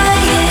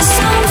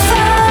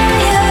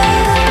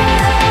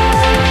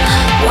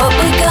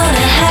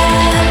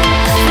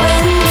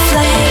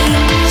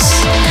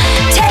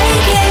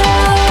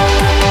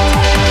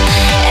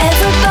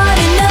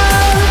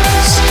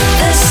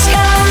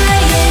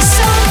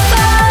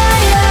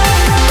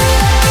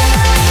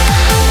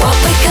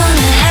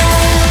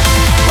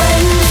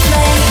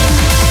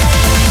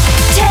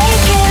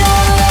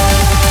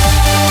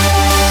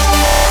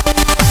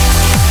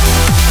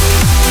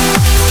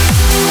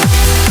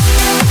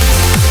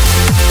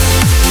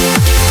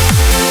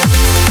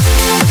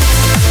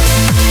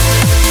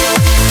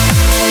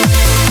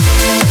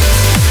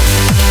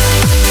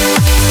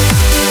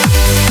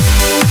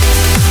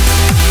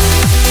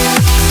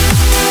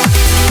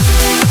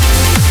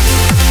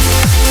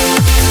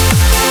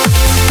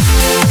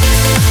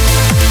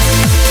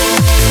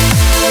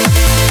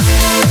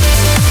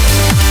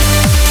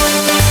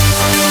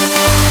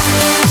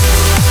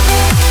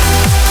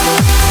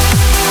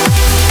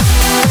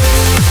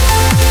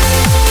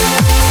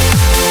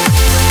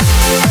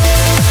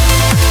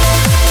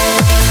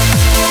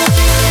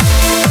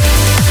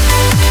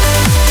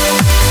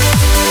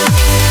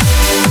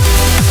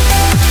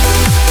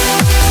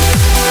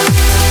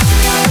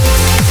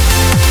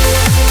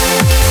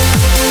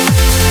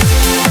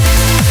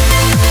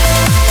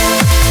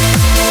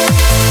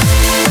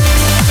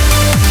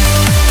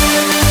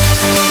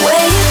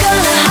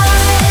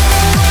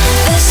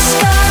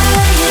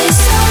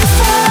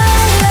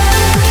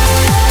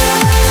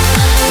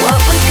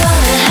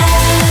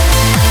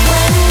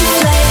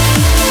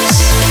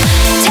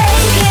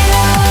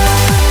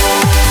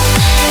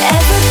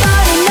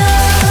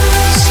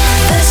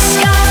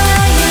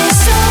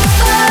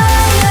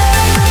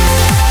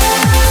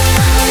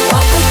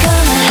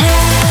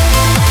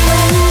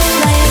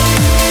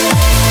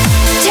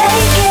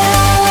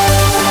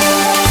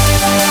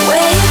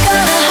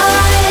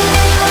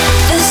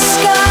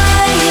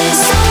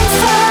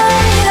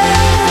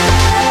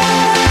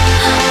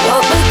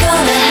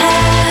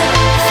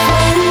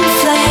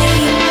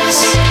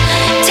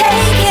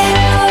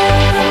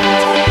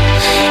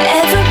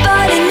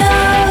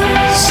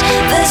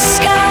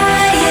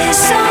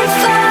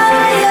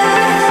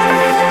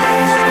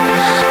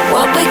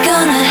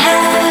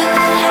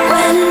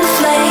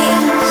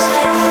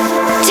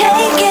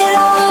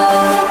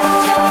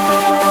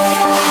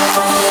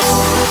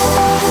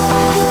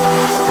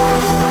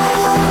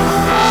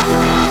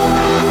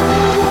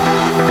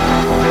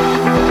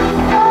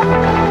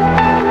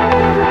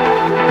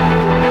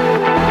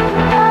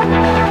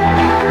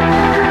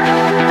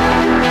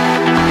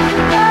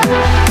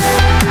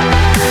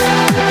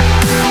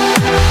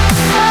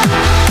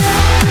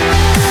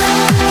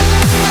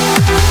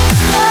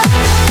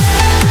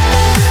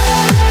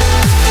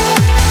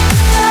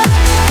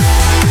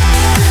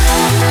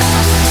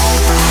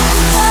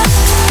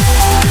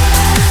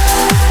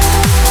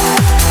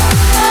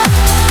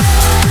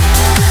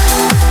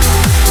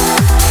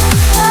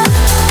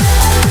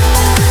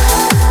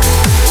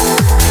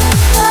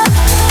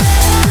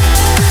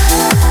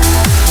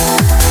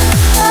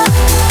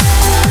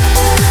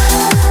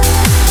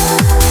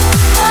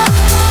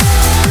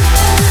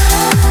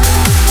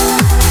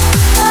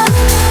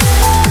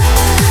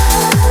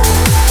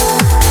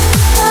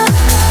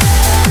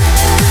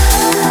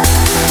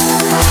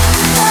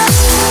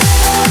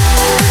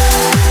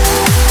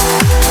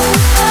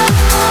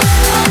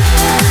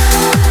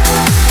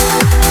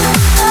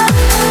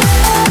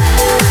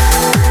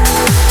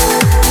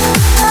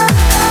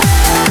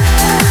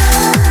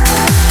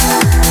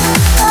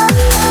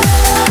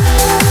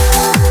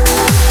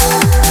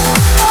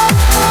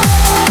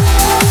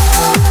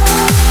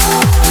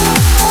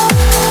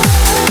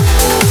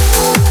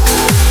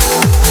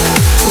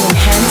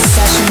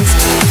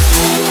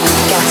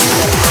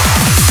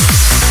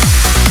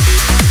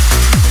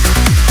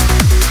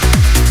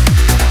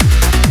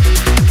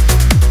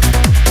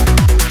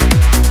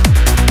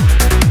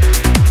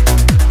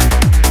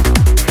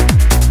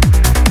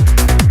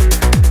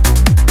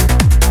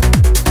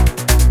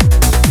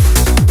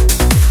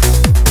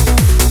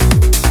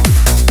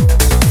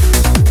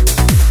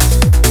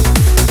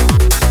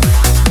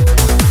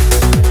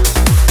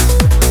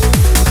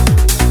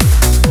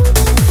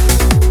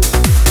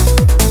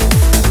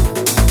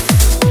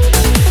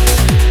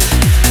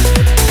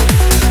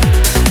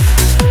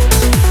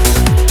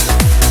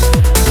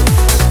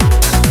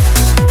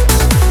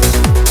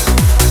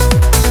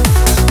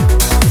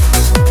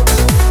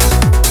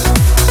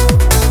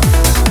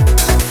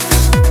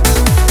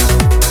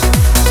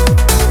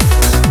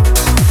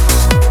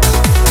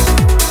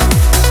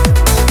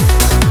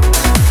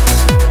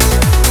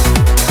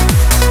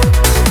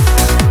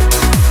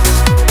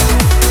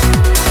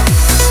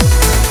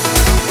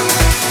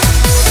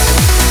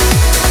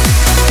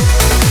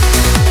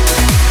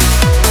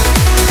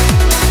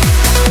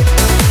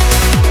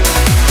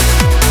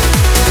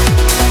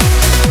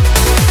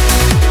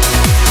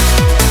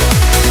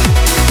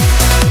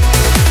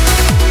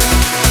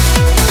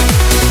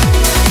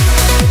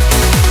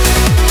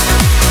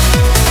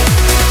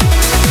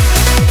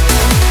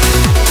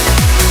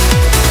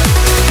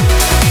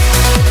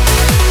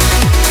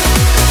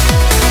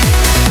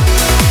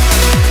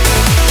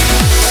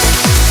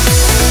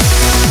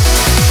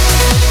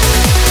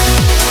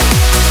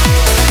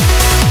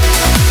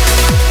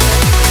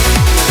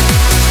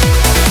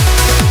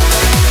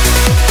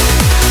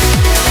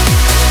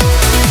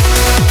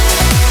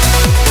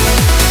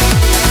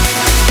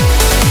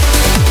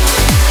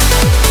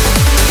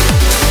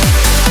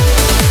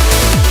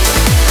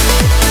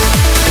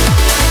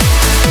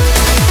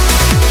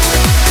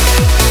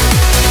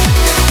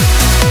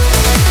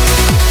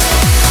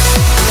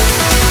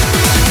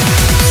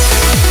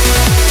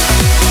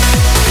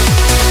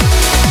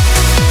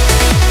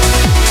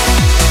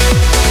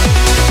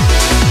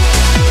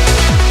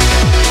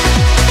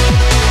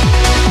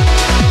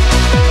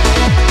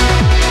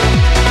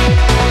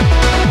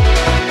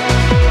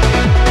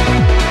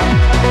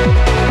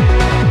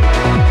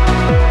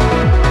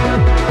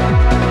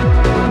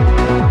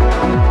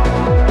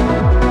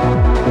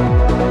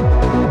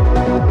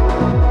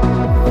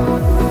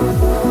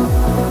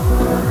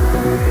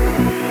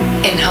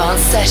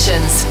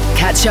Sessions.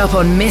 Catch up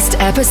on missed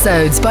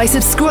episodes by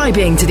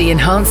subscribing to the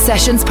Enhanced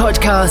Sessions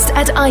podcast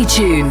at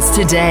iTunes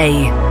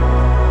today.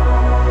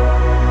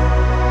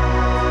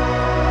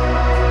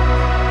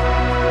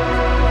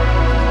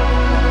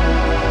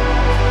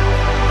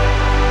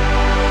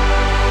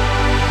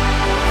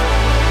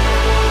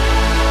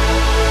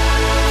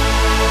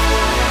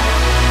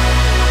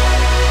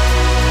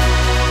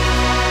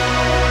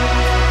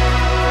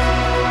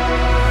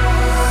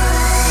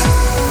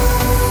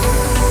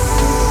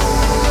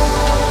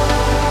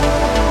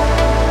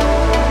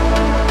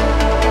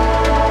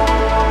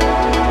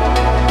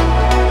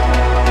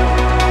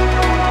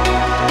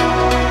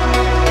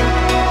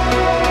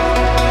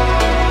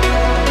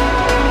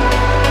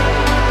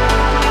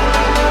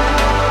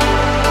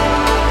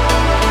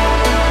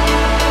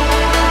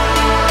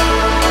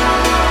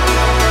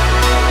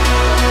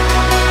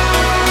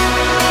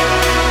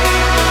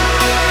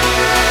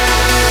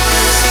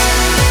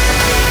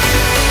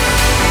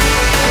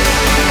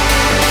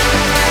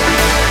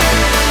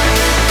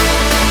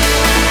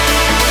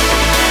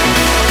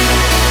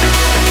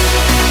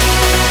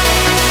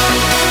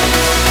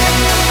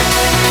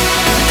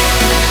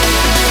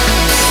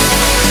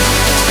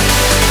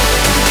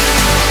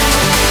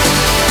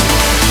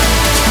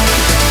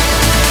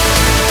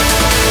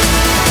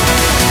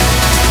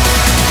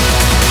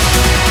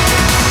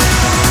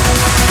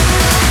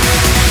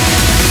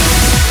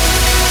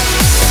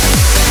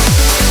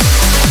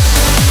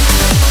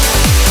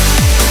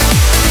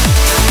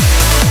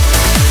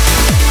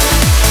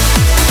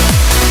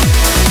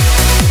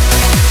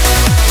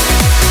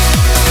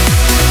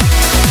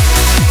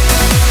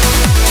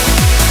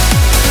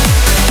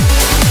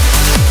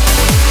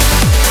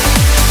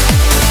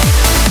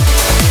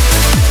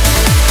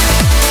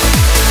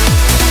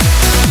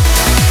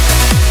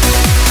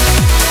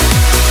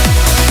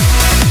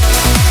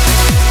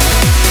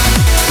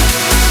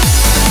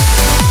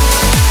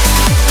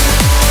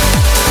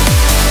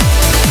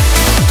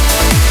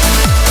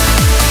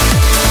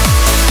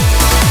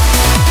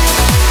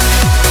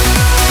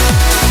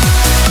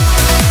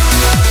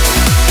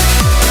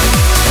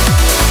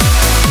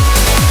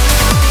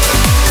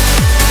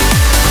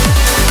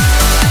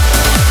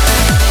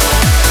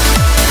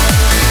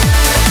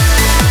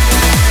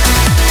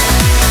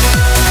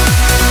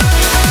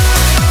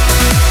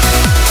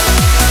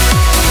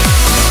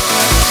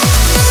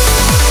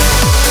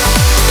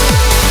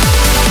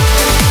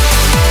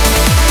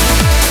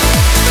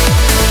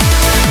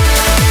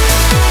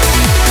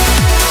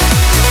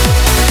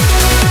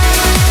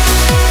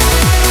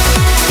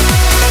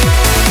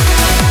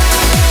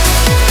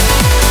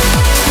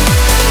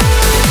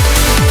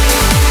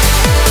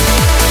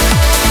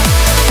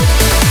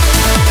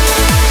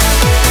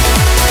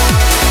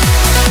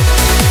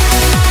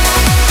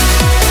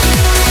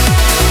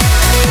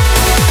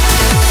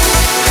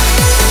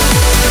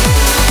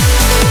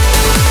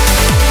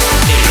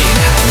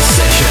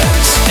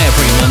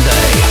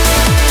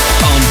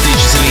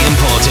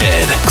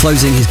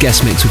 Closing his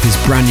guest mix with his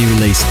brand new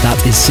release, that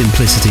is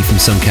Simplicity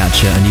from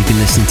Suncatcher, and you've been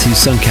listening to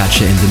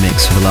Suncatcher in the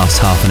mix for the last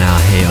half an hour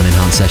here on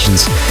Enhanced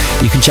Sessions.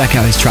 You can check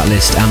out his track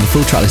list and the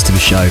full track list of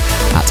the show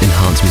at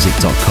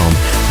enhancedmusic.com,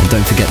 and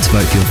don't forget to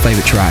vote for your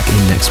favourite track in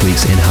next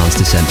week's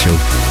Enhanced Essential.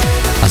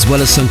 As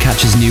well as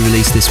Suncatcher's new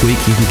release this week,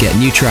 you can get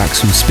new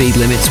tracks from Speed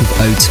Limits with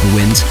Ode to the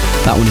Wind.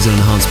 That one is an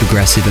enhanced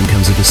progressive and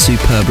comes with a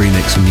superb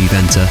remix from New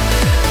Venter.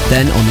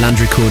 Then on Land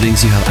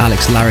Recordings you have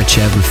Alex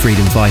Larachev with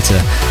Freedom Fighter,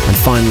 and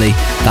finally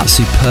that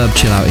superb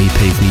chill out EP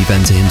from New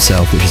Venter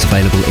himself, which is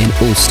available in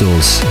all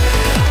stores.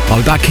 I'll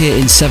be back here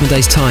in 7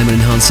 days time on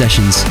Enhanced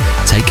Sessions.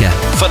 Take care.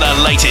 For the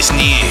latest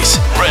news,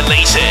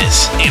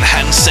 releases,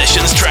 Enhanced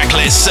Sessions track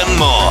lists and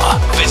more,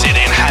 visit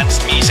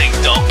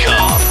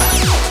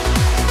enhancedmusic.com.